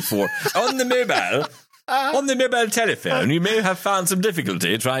 1994. On the mobile. On the mobile telephone, you may have found some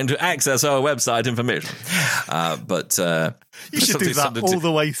difficulty trying to access our website information. You should do that all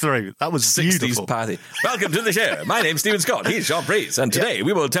the way through. That was 60s beautiful. party. Welcome to the show. My name's Stephen Scott. He's Sean Priest. And today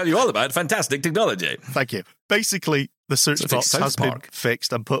we will tell you all about fantastic technology. Thank you. Basically, the search box has been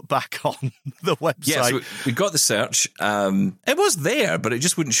fixed and put back on the website. Yeah, so we got the search. It was there, but it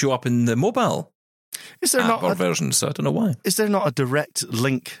just wouldn't show up in the mobile version, so I don't know why. Is there not a direct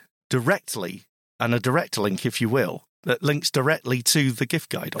link and a direct link, if you will, that links directly to the gift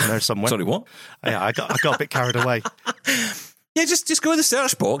guide on there somewhere? Sorry, what? Yeah, I got a bit carried away. Yeah, just go to the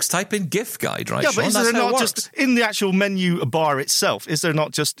search box, type in gift guide, right? Yeah, Sean? but is there not just in the actual menu bar itself? Is there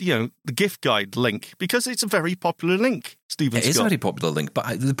not just the gift guide link? Because it's a very popular link, Stephen Scott. It is a very popular link,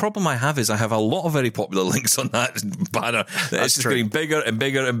 but the problem I have is I have a lot of very popular links on that banner. It's just getting bigger and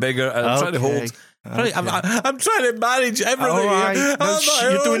bigger and bigger, and I'm trying to hold. Okay. I'm trying to manage everything. All right.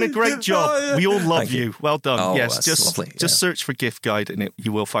 You're doing a great job. We all love you. Well done. Oh, yes, that's lovely. Just search for gift guide and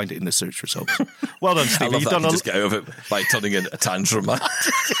you will find it in the search results. Well done, Stephen. You've done just get out of it by turning in a tantrum. I'm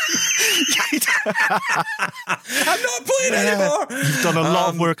not playing anymore. You've done a lot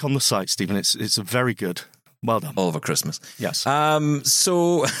of work on the site, Stephen. It's very good. Well done. All over Christmas. Yes.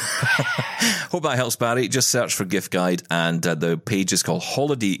 So, hope that helps, Barry. Just search for gift guide, and the page is called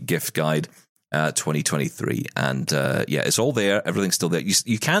Holiday Gift Guide 2023. And it's all there. Everything's still there.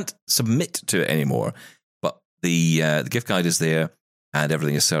 You can't submit to it anymore, but the gift guide is there, and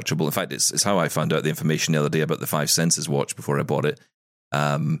everything is searchable. In fact, it's how I found out the information the other day about the 5 Senses watch before I bought it.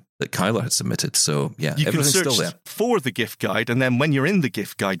 That Kyler had submitted. So, yeah, you everything's can search still there. for the gift guide, and then when you're in the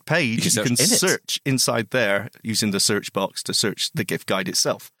gift guide page, you can search inside there using the search box to search the gift guide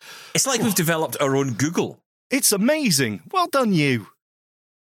itself. It's like we've developed our own Google. It's amazing. Well done, you.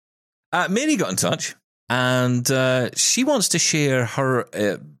 Mary got in touch, and she wants to share her,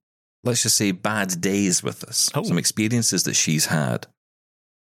 let's just say, bad days with us. Some experiences that she's had.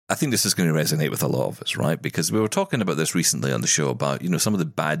 I think this is going to resonate with a lot of us, right? Because we were talking about this recently on the show about, some of the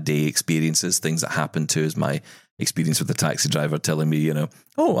bad day experiences, things that happened to us. My experience with the taxi driver telling me, oh,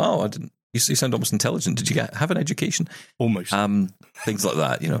 wow, I didn't. You sound almost intelligent. Did you have an education? Almost. Things like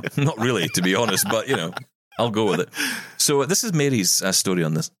that, Not really, to be honest, but, I'll go with it. So this is Mary's story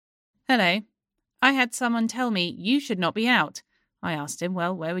on this. Hello. I had someone tell me you should not be out. I asked him,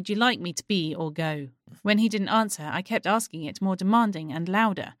 well, where would you like me to be or go? When he didn't answer, I kept asking it more demanding and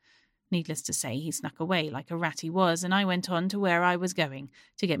louder. Needless to say, he snuck away like a rat he was, and I went on to where I was going,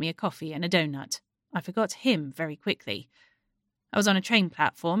 to get me a coffee and a donut. I forgot him very quickly. I was on a train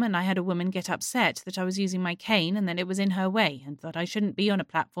platform, and I had a woman get upset that I was using my cane and that it was in her way, and that I shouldn't be on a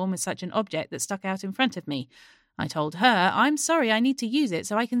platform with such an object that stuck out in front of me. I told her, I'm sorry, I need to use it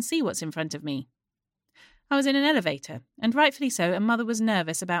so I can see what's in front of me. I was in an elevator, and rightfully so, a mother was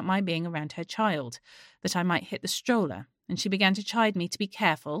nervous about my being around her child, that I might hit the stroller, and she began to chide me to be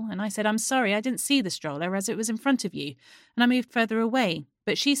careful, and I said, I'm sorry, I didn't see the stroller as it was in front of you, and I moved further away.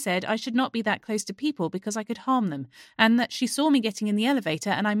 But she said I should not be that close to people because I could harm them, and that she saw me getting in the elevator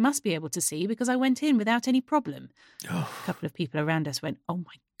and I must be able to see because I went in without any problem. A couple of people around us went, "Oh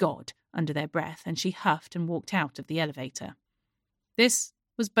my God," under their breath, and she huffed and walked out of the elevator. This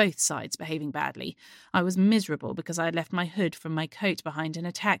was both sides behaving badly. I was miserable because I had left my hood from my coat behind in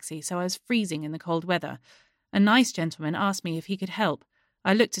a taxi, so I was freezing in the cold weather. A nice gentleman asked me if he could help.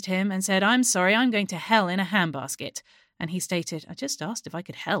 I looked at him and said, I'm sorry, I'm going to hell in a handbasket. And he stated, I just asked if I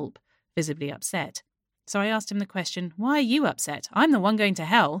could help, visibly upset. So I asked him the question, why are you upset? I'm the one going to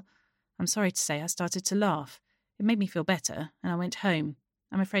hell. I'm sorry to say I started to laugh. It made me feel better, and I went home.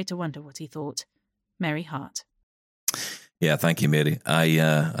 I'm afraid to wonder what he thought. Mary Hart. Yeah, thank you, Mary. I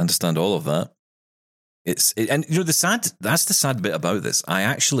understand all of that. And you know, that's the sad bit about this. I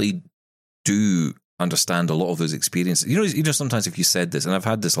actually do understand a lot of those experiences. You know, sometimes if you said this, and I've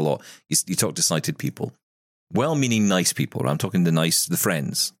had this a lot, you talk to sighted people, well-meaning nice people. I'm talking the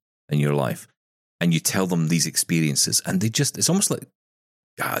friends in your life, and you tell them these experiences, and it's almost like,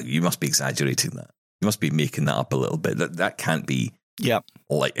 you must be exaggerating that. You must be making that up a little bit. That can't be. Yeah,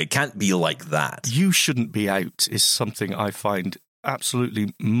 like it can't be like that. You shouldn't be out is something I find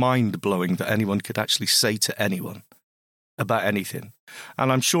absolutely mind-blowing that anyone could actually say to anyone about anything.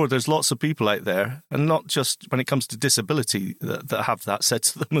 And I'm sure there's lots of people out there, and not just when it comes to disability, that have that said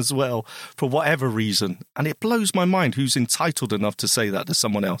to them as well, for whatever reason. And it blows my mind who's entitled enough to say that to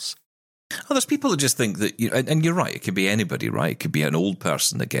someone else. Oh, there's people that just think that, and you're right, it could be anybody, right? It could be an old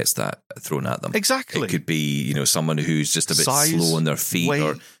person that gets that thrown at them. Exactly. It could be, someone who's just a bit Size, slow on their feet.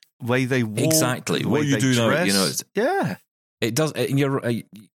 Way they walk. Exactly. What you do now, yeah. It does,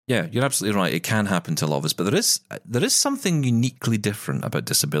 you're absolutely right. It can happen to all of us, but there is something uniquely different about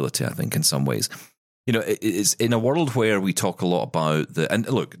disability, I think, in some ways. It's in a world where we talk a lot about and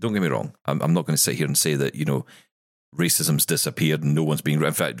look, don't get me wrong, I'm not going to sit here and say that, racism's disappeared and no one's being...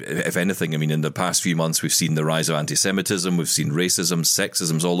 In fact, if anything, in the past few months, we've seen the rise of anti-Semitism, we've seen racism,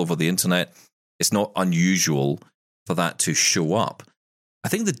 sexisms all over the internet. It's not unusual for that to show up. I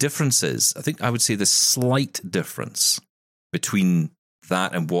think the difference is, I would say the slight difference between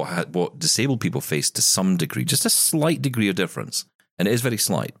that and what disabled people face to some degree, just a slight degree of difference, and it is very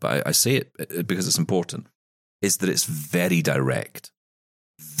slight, but I say it because it's important, is that it's very direct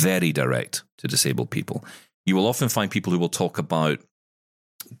to disabled people. You will often find people who will talk about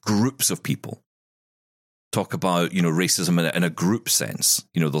groups of people, talk about, racism in a group sense.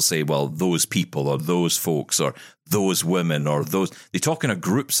 They'll say, well, those people or those folks or those women or those. They talk in a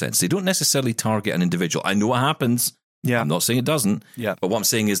group sense. They don't necessarily target an individual. I know what happens. Yeah. I'm not saying it doesn't. Yeah. But what I'm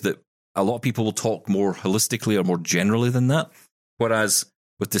saying is that a lot of people will talk more holistically or more generally than that. Whereas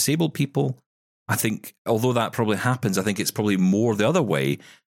with disabled people, I think, although that probably happens, I think it's probably more the other way,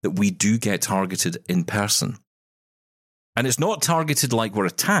 that we do get targeted in person. And it's not targeted like we're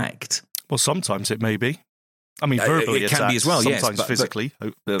attacked. Well, sometimes it may be. Verbally it can be as well, sometimes yes. physically.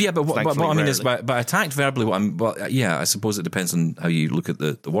 But what I mean is, by attacked verbally, I suppose it depends on how you look at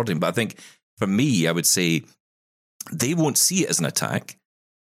the wording. But I think, for me, I would say they won't see it as an attack.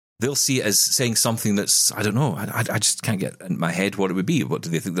 They'll see it as saying something that's, I don't know, I just can't get in my head what it would be. What,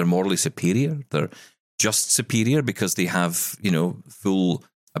 do they think they're morally superior? They're just superior because they have, full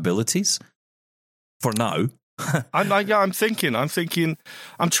abilities for now. I'm thinking. I'm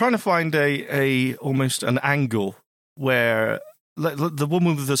trying to find a almost an angle where the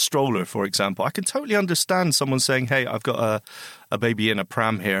woman with the stroller, for example, I can totally understand someone saying, "Hey, I've got a baby in a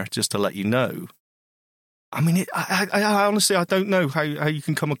pram here, just to let you know." I honestly, I don't know how you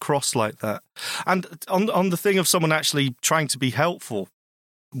can come across like that. And on the thing of someone actually trying to be helpful,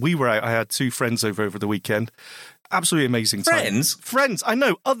 we were out. I had two friends over the weekend. Absolutely amazing time. Friends, I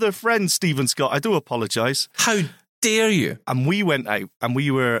know. Other friends, Stephen Scott. I do apologise. How dare you? And we went out, and we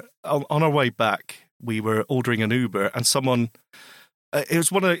were, on our way back, we were ordering an Uber, and someone, it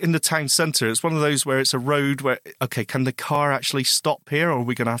was in the town centre, it's one of those where it's a road where, okay, can the car actually stop here, or are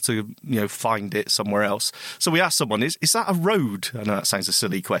we going to have to, find it somewhere else? So we asked someone, is that a road? I know that sounds a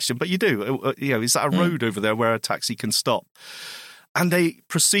silly question, but you do. Is that a road over there where a taxi can stop? And they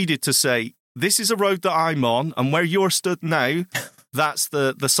proceeded to say, this is a road that I'm on, and where you're stood now, that's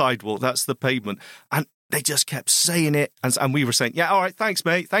the sidewalk, that's the pavement. And they just kept saying it, and we were saying, yeah, all right, thanks,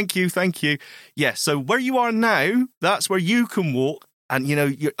 mate, thank you. Yeah, so where you are now, that's where you can walk, and,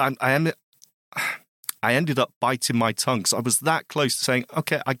 I ended up biting my tongue because I was that close to saying,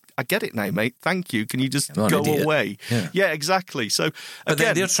 okay, I get it now, mate. Thank you. Can you just go away? Yeah, exactly. So, but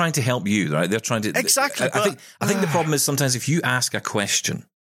again, they're trying to help you, right? They're trying to... Exactly. I think the problem is sometimes if you ask a question,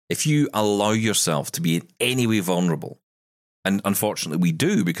 if you allow yourself to be in any way vulnerable, and unfortunately we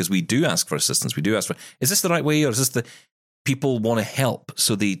do, because we do ask for assistance, we do ask for, is this the right way, or is this the... People want to help,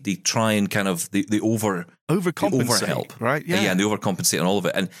 so they try and kind of they overcompensate, overhelp, right? Yeah, and they overcompensate on all of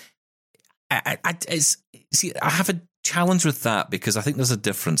it. And I have a challenge with that because I think there's a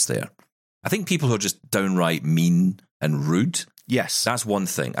difference there. I think people who are just downright mean and rude, yes, that's one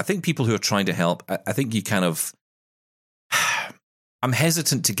thing. I think people who are trying to help, I think you kind of, I'm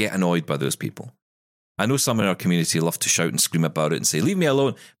hesitant to get annoyed by those people. I know some in our community love to shout and scream about it and say, leave me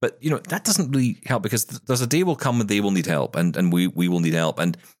alone. But, that doesn't really help because there's a day will come when they will need help and we will need help.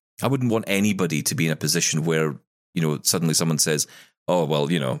 And I wouldn't want anybody to be in a position where, suddenly someone says, oh, well,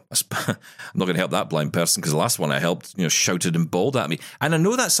 I'm not going to help that blind person because the last one I helped, shouted and bawled at me. And I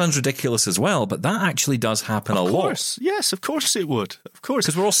know that sounds ridiculous as well, but that actually does happen a lot. Of course. Yes, of course it would. Of course.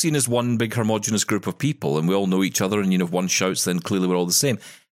 Because we're all seen as one big homogenous group of people and we all know each other and, if one shouts, then clearly we're all the same.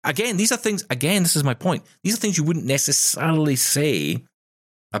 Again, these are things, this is my point. These are things you wouldn't necessarily say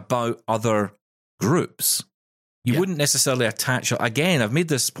about other groups. You wouldn't necessarily attach, again, I've made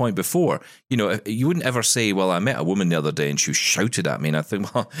this point before, you wouldn't ever say, well, I met a woman the other day and she shouted at me and I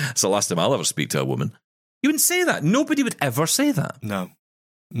think, well, it's the last time I'll ever speak to a woman. You wouldn't say that. Nobody would ever say that. No.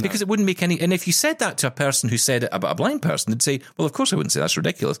 Because it wouldn't make any, and if you said that to a person who said it about a blind person, they'd say, well, of course I wouldn't say that's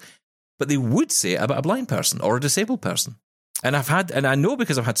ridiculous. But they would say it about a blind person or a disabled person. And I know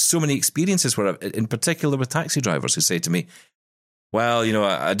because I've had so many experiences where, in particular with taxi drivers who say to me, well,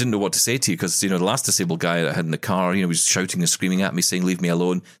 I didn't know what to say to you because, the last disabled guy I had in the car, was shouting and screaming at me saying, leave me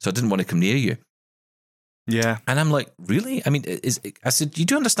alone. So I didn't want to come near you. Yeah. And I'm like, really? I mean, I said, you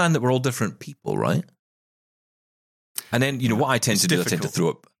do understand that we're all different people, right? And then, what I tend to do, I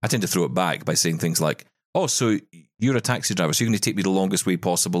tend to throw it back by saying things like, oh, so you're a taxi driver, so you're going to take me the longest way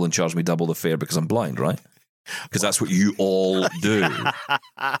possible and charge me double the fare because I'm blind, right? Because that's what you all do.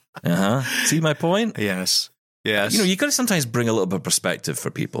 See my point? Yes. You got to sometimes bring a little bit of perspective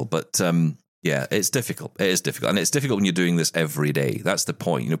for people, but it's difficult. It is difficult, and it's difficult when you're doing this every day. That's the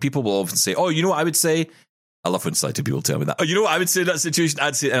point. People will often say, "Oh, you know what I would say." I love when sighted people tell me that. Oh, you know what I would say in that situation?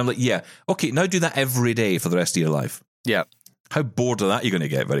 I'd say, and I'm like, yeah, okay. Now do that every day for the rest of your life. Yeah. How bored of that you're going to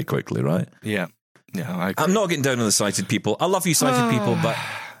get very quickly, right? Yeah. Yeah. I'm not getting down on the sighted people. I love you, sighted people, but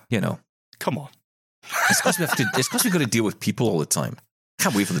come on. It's because we've got to deal with people all the time.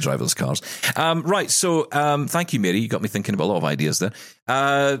 Can't wait for the driverless cars. Right, so thank you, Mary. You got me thinking about a lot of ideas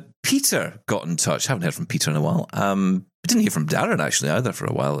there. Peter got in touch. Haven't heard from Peter in a while. We didn't hear from Darren, actually, either for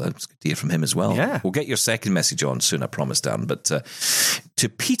a while. It's good to hear from him as well. Yeah. We'll get your second message on soon, I promise, Darren. But to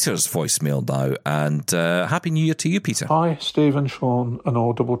Peter's voicemail now, and Happy New Year to you, Peter. Hi, Stephen, Sean, and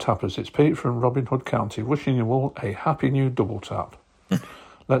all Double Tappers. It's Pete from Robin Hood County, wishing you all a happy new Double Tap.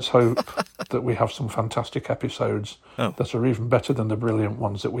 Let's hope that we have some fantastic episodes that are even better than the brilliant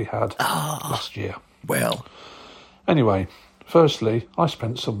ones that we had last year. Well. Anyway, firstly, I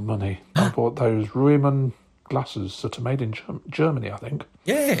spent some money. I bought those Ruiman glasses that are made in Germany, I think.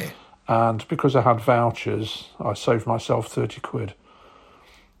 Yeah. And because I had vouchers, I saved myself 30 quid.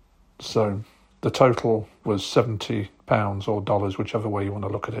 So the total was £70 or dollars, whichever way you want to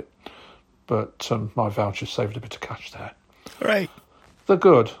look at it. But my vouchers saved a bit of cash there. Right. They're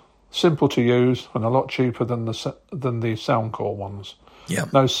good, simple to use, and a lot cheaper than the Soundcore ones. Yeah.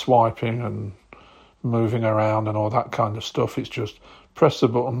 No swiping and moving around and all that kind of stuff. It's just press the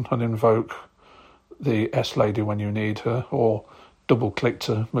button and invoke the S-Lady when you need her, or double-click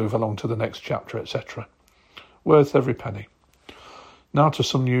to move along to the next chapter, etc. Worth every penny. Now to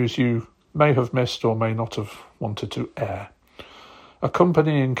some news you may have missed or may not have wanted to air. A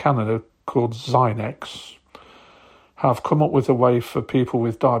company in Canada called Zynex have come up with a way for people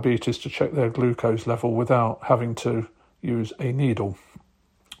with diabetes to check their glucose level without having to use a needle.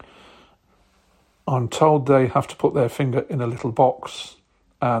 I'm told they have to put their finger in a little box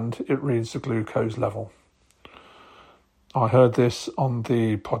and it reads the glucose level. I heard this on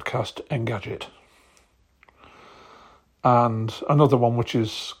the podcast Engadget. And another one which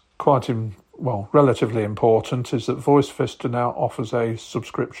is relatively important is that VoiceVista now offers a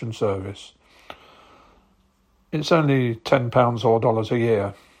subscription service. It's only £10 or dollars a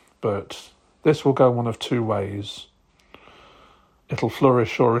year, but this will go one of two ways. It'll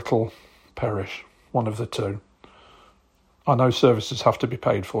flourish or it'll perish, one of the two. I know services have to be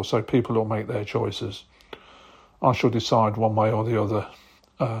paid for, so people will make their choices. I shall decide one way or the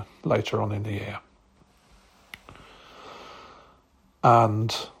other later on in the year.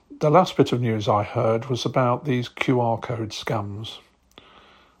 And the last bit of news I heard was about these QR code scams.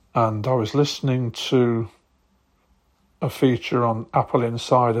 And I was listening to a feature on Apple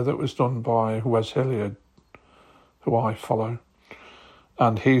Insider that was done by Wes Hilliard, who I follow.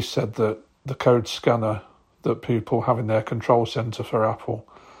 And he said that the code scanner that people have in their control centre for Apple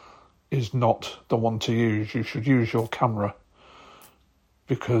is not the one to use. You should use your camera,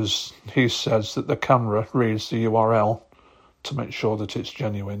 because he says that the camera reads the URL to make sure that it's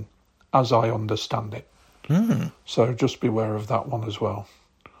genuine, as I understand it. So just beware of that one as well.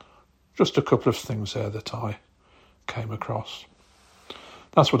 Just a couple of things there that I came across.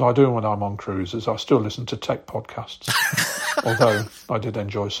 That's what I do when I'm on cruises. I still listen to tech podcasts, although I did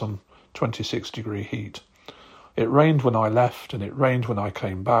enjoy some 26-degree heat. It rained when I left, and it rained when I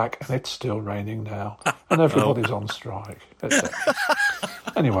came back, and it's still raining now, and everybody's on strike, etc.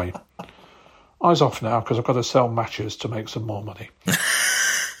 Anyway, eyes off now, because I've got to sell matches to make some more money.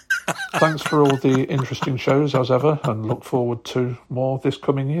 Thanks for all the interesting shows as ever, and look forward to more this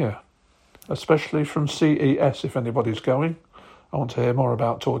coming year, especially from CES if anybody's going. I want to hear more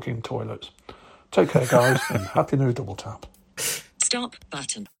about talking toilets. Take care, guys, and happy new double tap. Stop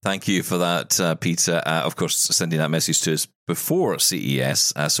button. Thank you for that, Peter. Of course, sending that message to us before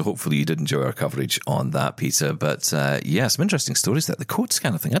CES, so hopefully you did enjoy our coverage on that, Peter. But yeah, some interesting stories there. The code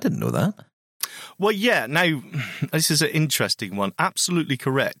scanner thing, I didn't know that. Well, yeah, now, this is an interesting one. Absolutely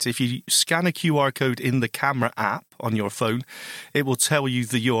correct. If you scan a QR code in the camera app on your phone, it will tell you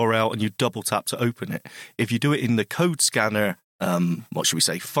the URL and you double tap to open it. If you do it in the code scanner, what should we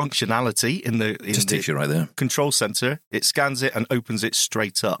say, functionality in the just takes you right there. Control center, it scans it and opens it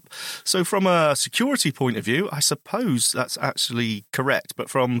straight up. So from a security point of view, I suppose that's actually correct. But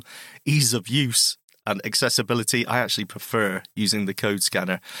from ease of use and accessibility, I actually prefer using the code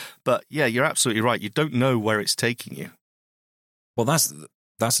scanner. But yeah, you're absolutely right. You don't know where it's taking you. Well, that's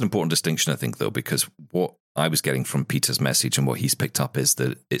an important distinction, I think, though, because what I was getting from Peter's message and what he's picked up is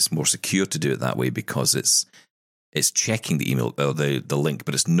that it's more secure to do it that way, because it's checking the email, the link,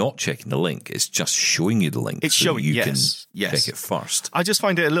 but it's not checking the link. It's just showing you the link. It's so showing, you yes, can check it first. I just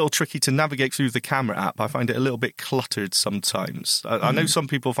find it a little tricky to navigate through the camera app. I find it a little bit cluttered sometimes. I know some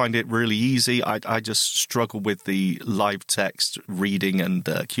people find it really easy. I just struggle with the live text reading and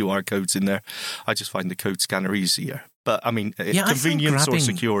QR codes in there. I just find the code scanner easier. But I mean, convenience or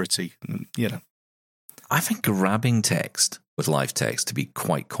security, you know. I think grabbing text with live text to be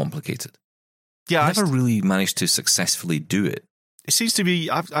quite complicated. Yeah, I never really managed to successfully do it. It seems to be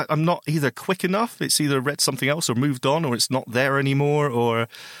I'm not either quick enough. It's either read something else or moved on, or it's not there anymore.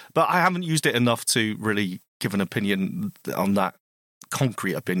 But I haven't used it enough to really give an opinion on that,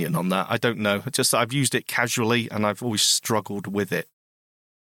 concrete opinion on that. I don't know. Just I've used it casually, and I've always struggled with it.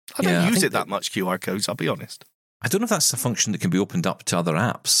 I don't use it that much, QR codes, I'll be honest. I don't know if that's a function that can be opened up to other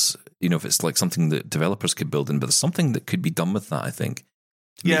apps. You know, if it's like something that developers could build in, but there's something that could be done with that, I think.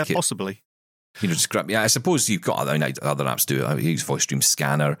 Yeah, possibly. You know, just grab. Yeah, I suppose you've got other apps do it. I use VoiceStream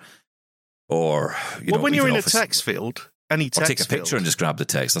Scanner, or when you're in a text field, any text or take a picture and just grab the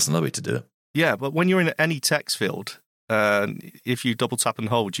text. That's another way to do it. Yeah, but when you're in any text field, if you double tap and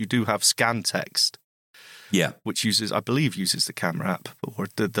hold, you do have scan text. Yeah, which I believe uses the camera app or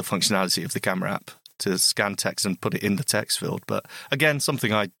the functionality of the camera app to scan text and put it in the text field. But again,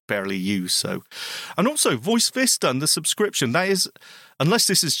 something I barely use. So, and also Voice Vista and the subscription, that is, unless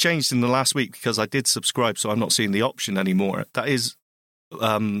this has changed in the last week, because I did subscribe, so I'm not seeing the option anymore. That is,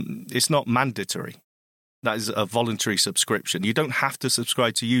 it's not mandatory. That is a voluntary subscription. You don't have to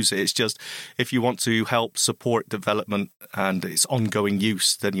subscribe to use it. It's just if you want to help support development and its ongoing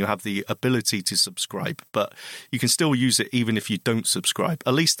use, then you have the ability to subscribe. But you can still use it even if you don't subscribe.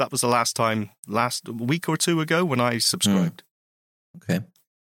 At least that was the last week or two ago when I subscribed. Okay.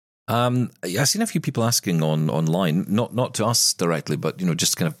 I've seen a few people asking online, not to us directly, but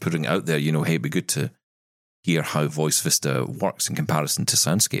just kind of putting it out there. Hey, it'd be good to hear how Voice Vista works in comparison to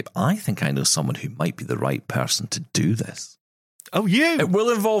Soundscape. I think I know someone who might be the right person to do this. Oh, you? It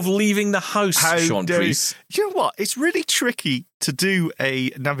will involve leaving the house, Sean Priest. You know what? It's really tricky to do a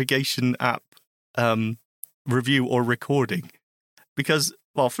navigation app review or recording because,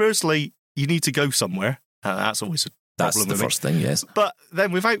 well, firstly, you need to go somewhere. That's always a problem. That's the first thing, yes. But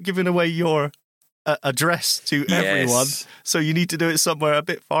then without giving away your address to everyone, so you need to do it somewhere a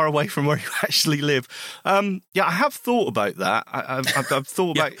bit far away from where you actually live. I have thought about that. I've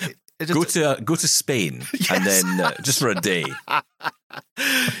thought about it. Go to Spain and then just for a day.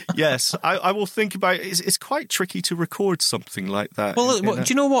 Yes, I will think about it. It's quite tricky to record something like that. Well, do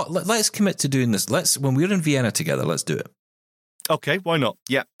you know what? Let's commit to doing this. When we're in Vienna together, let's do it. Okay, why not?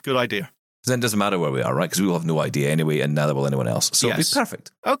 Yeah, good idea. Then it doesn't matter where we are, right? Because we will have no idea anyway, and neither will anyone else. So Yes. it'll be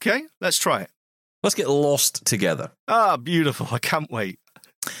perfect. Okay, let's try it. Let's get lost together. Ah, beautiful. I can't wait.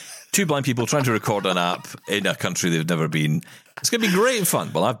 Two blind people trying to record an app in a country they've never been. It's going to be great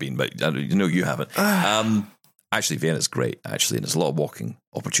fun. Well, I've been, but you haven't. Actually, Vienna's great, actually, and there's a lot of walking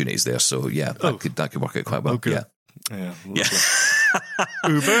opportunities there. So, yeah, that could work out quite well. Oh, good. Yeah. Yeah.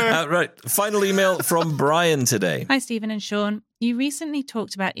 Uber. Right. Final email from Brian today. Hi, Stephen and Sean. You recently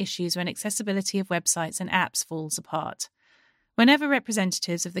talked about issues when accessibility of websites and apps falls apart. Whenever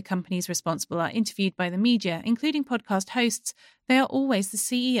representatives of the companies responsible are interviewed by the media, including podcast hosts, they are always the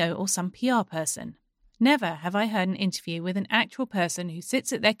CEO or some PR person. Never have I heard an interview with an actual person who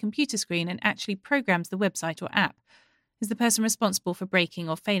sits at their computer screen and actually programs the website or app. Is the person responsible for breaking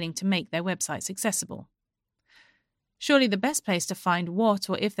or failing to make their websites accessible? Surely the best place to find what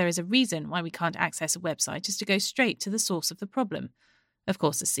or if there is a reason why we can't access a website is to go straight to the source of the problem. Of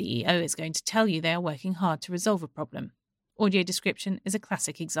course, the CEO is going to tell you they are working hard to resolve a problem. Audio description is a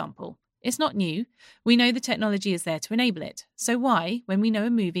classic example. It's not new. We know the technology is there to enable it. So why, when we know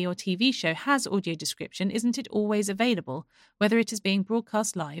a movie or TV show has audio description, isn't it always available, whether it is being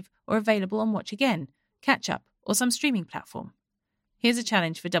broadcast live or available on Watch Again, Catch Up, or some streaming platform? Here's a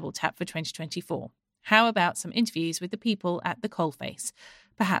challenge for Double Tap for 2024. How about some interviews with the people at the coalface?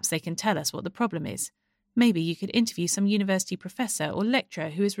 Perhaps they can tell us what the problem is. Maybe you could interview some university professor or lecturer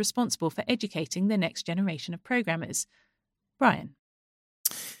who is responsible for educating the next generation of programmers. Brian.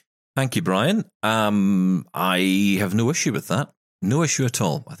 Thank you, Brian. I have no issue with that. No issue at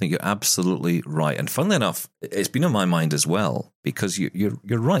all. I think you're absolutely right. And funnily enough, it's been on my mind as well, because you're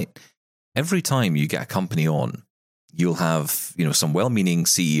right. Every time you get a company on, you'll have, some well-meaning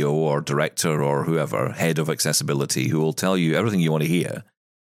CEO or director or whoever, head of accessibility, who will tell you everything you want to hear.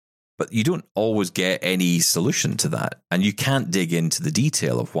 But you don't always get any solution to that. And you can't dig into the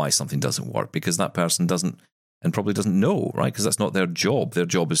detail of why something doesn't work, because that person doesn't and probably doesn't know, right? Because that's not their job. Their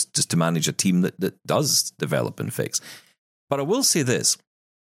job is just to manage a team that does develop and fix. But I will say this,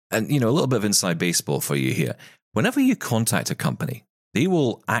 and, a little bit of inside baseball for you here. Whenever you contact a company, they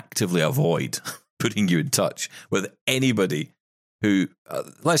will actively avoid putting you in touch with anybody who,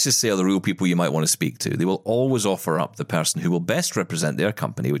 let's just say, are the real people you might want to speak to. They will always offer up the person who will best represent their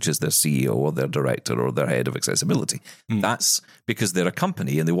company, which is their CEO or their director or their head of accessibility. That's because they're a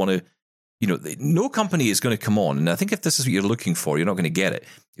company and they want to, no company is going to come on. And I think if this is what you're looking for, you're not going to get it.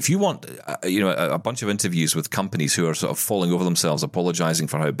 If you want, a bunch of interviews with companies who are sort of falling over themselves, apologizing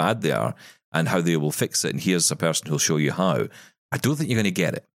for how bad they are and how they will fix it, and here's a person who'll show you how, I don't think you're going to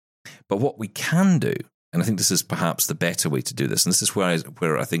get it. But what we can do, and I think this is perhaps the better way to do this, and this is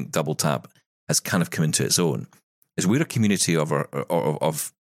where I think Double Tap has kind of come into its own, is we're a community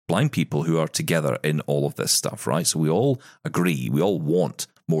of blind people who are together in all of this stuff, right? So we all agree, we all want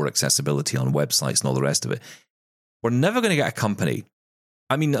more accessibility on websites and all the rest of it. We're never going to get a company,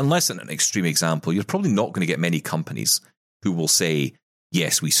 unless in an extreme example, you're probably not going to get many companies who will say,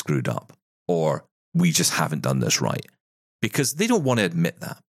 yes, we screwed up, or we just haven't done this right, because they don't want to admit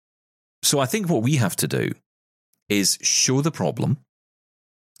that. So I think what we have to do is show the problem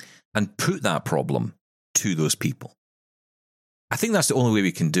and put that problem to those people. I think that's the only way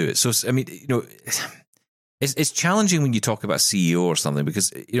we can do it. So, it's challenging when you talk about CEO or something, because,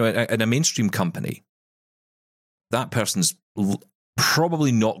 in a mainstream company, that person's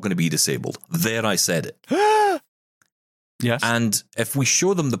probably not going to be disabled. There, I said it. Yes. And if we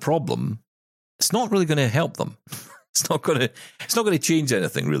show them the problem, it's not really going to help them. It's not going to change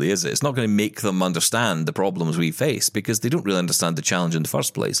anything, really, is it? It's not going to make them understand the problems we face, because they don't really understand the challenge in the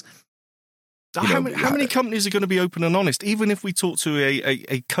first place. How many companies are going to be open and honest? Even if we talk to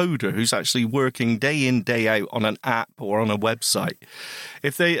a coder who's actually working day in, day out on an app or on a website,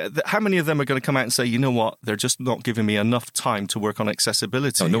 how many of them are going to come out and say, you know what, they're just not giving me enough time to work on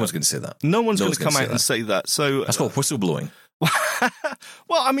accessibility? No one's going to say that. No one's going to come out and say that. So that's called whistleblowing.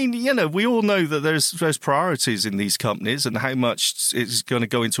 Well, we all know that there's priorities in these companies, and how much is going to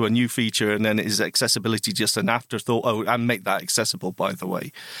go into a new feature, and then is accessibility just an afterthought? Oh, and make that accessible, by the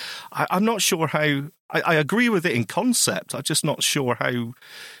way. I'm not sure how. I agree with it in concept. I'm just not sure how,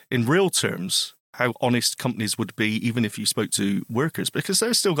 in real terms, how honest companies would be, even if you spoke to workers, because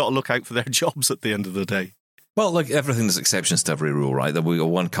they've still got to look out for their jobs at the end of the day. Well, look, everything, there's exceptions to every rule, right? That we got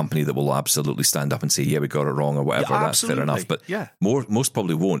one company that will absolutely stand up and say, yeah, we got it wrong or whatever. Yeah, that's fair enough. But yeah. most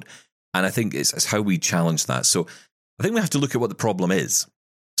probably won't. And I think it's how we challenge that. So I think we have to look at what the problem is.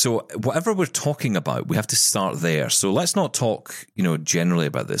 So whatever we're talking about, we have to start there. So let's not talk, generally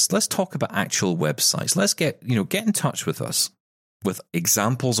about this. Let's talk about actual websites. Let's get in touch with us with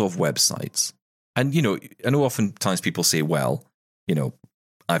examples of websites. And, I know oftentimes people say, well,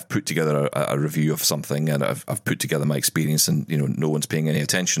 I've put together a review of something and I've put together my experience and, no one's paying any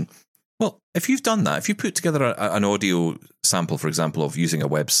attention. Well, if you've done that, if you put together an audio sample, for example, of using a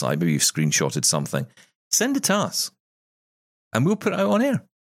website, maybe you've screenshotted something, send it to us and we'll put it out on air and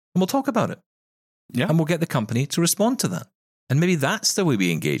we'll talk about it. Yeah. And we'll get the company to respond to that. And maybe that's the way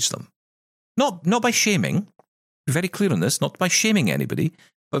we engage them. Not by shaming, be very clear on this, not by shaming anybody,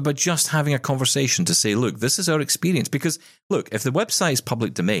 but by just having a conversation to say, look, this is our experience. Because, look, if the website is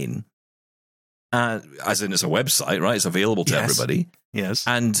public domain, as in it's a website, right, it's available to everybody. Yes.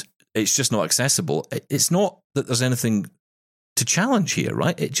 And it's just not accessible. It's not that there's anything to challenge here,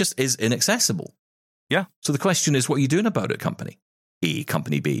 right? It just is inaccessible. Yeah. So the question is, what are you doing about it, company A,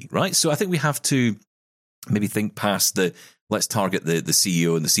 company B, right? So I think we have to maybe think past let's target the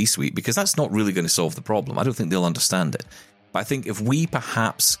CEO and the C-suite, because that's not really going to solve the problem. I don't think they'll understand it. But I think if we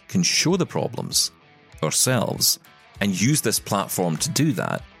perhaps can show the problems ourselves and use this platform to do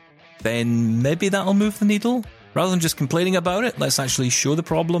that, then maybe that'll move the needle. Rather than just complaining about it, let's actually show the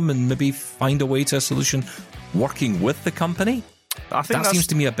problem and maybe find a way to a solution working with the company. I think that seems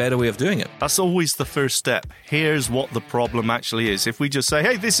to me a better way of doing it. That's always the first step. Here's what the problem actually is. If we just say,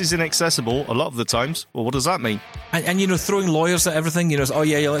 hey, this is inaccessible, a lot of the times, well, what does that mean? And throwing lawyers at everything, oh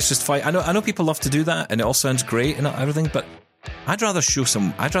yeah, let's just fight. I know people love to do that, and it all sounds great and everything, but I'd rather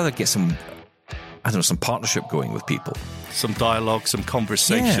get some partnership going with people. Some dialogue, some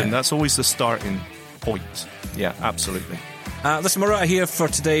conversation. Yeah. That's always the starting point. Yeah, absolutely. Listen, we're out of here for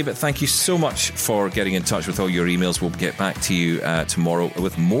today, but thank you so much for getting in touch with all your emails. We'll get back to you tomorrow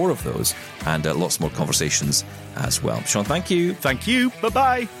with more of those and lots more conversations as well. Sean, thank you. Thank you.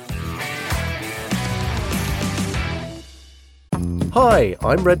 Bye-bye. Hi,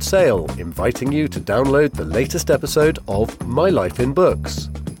 I'm Red Sail, inviting you to download the latest episode of My Life in Books,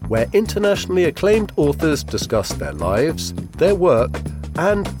 where internationally acclaimed authors discuss their lives, their work,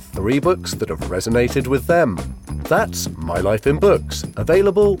 and 3 books that have resonated with them. That's My Life in Books,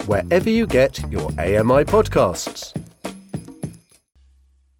 available wherever you get your AMI podcasts.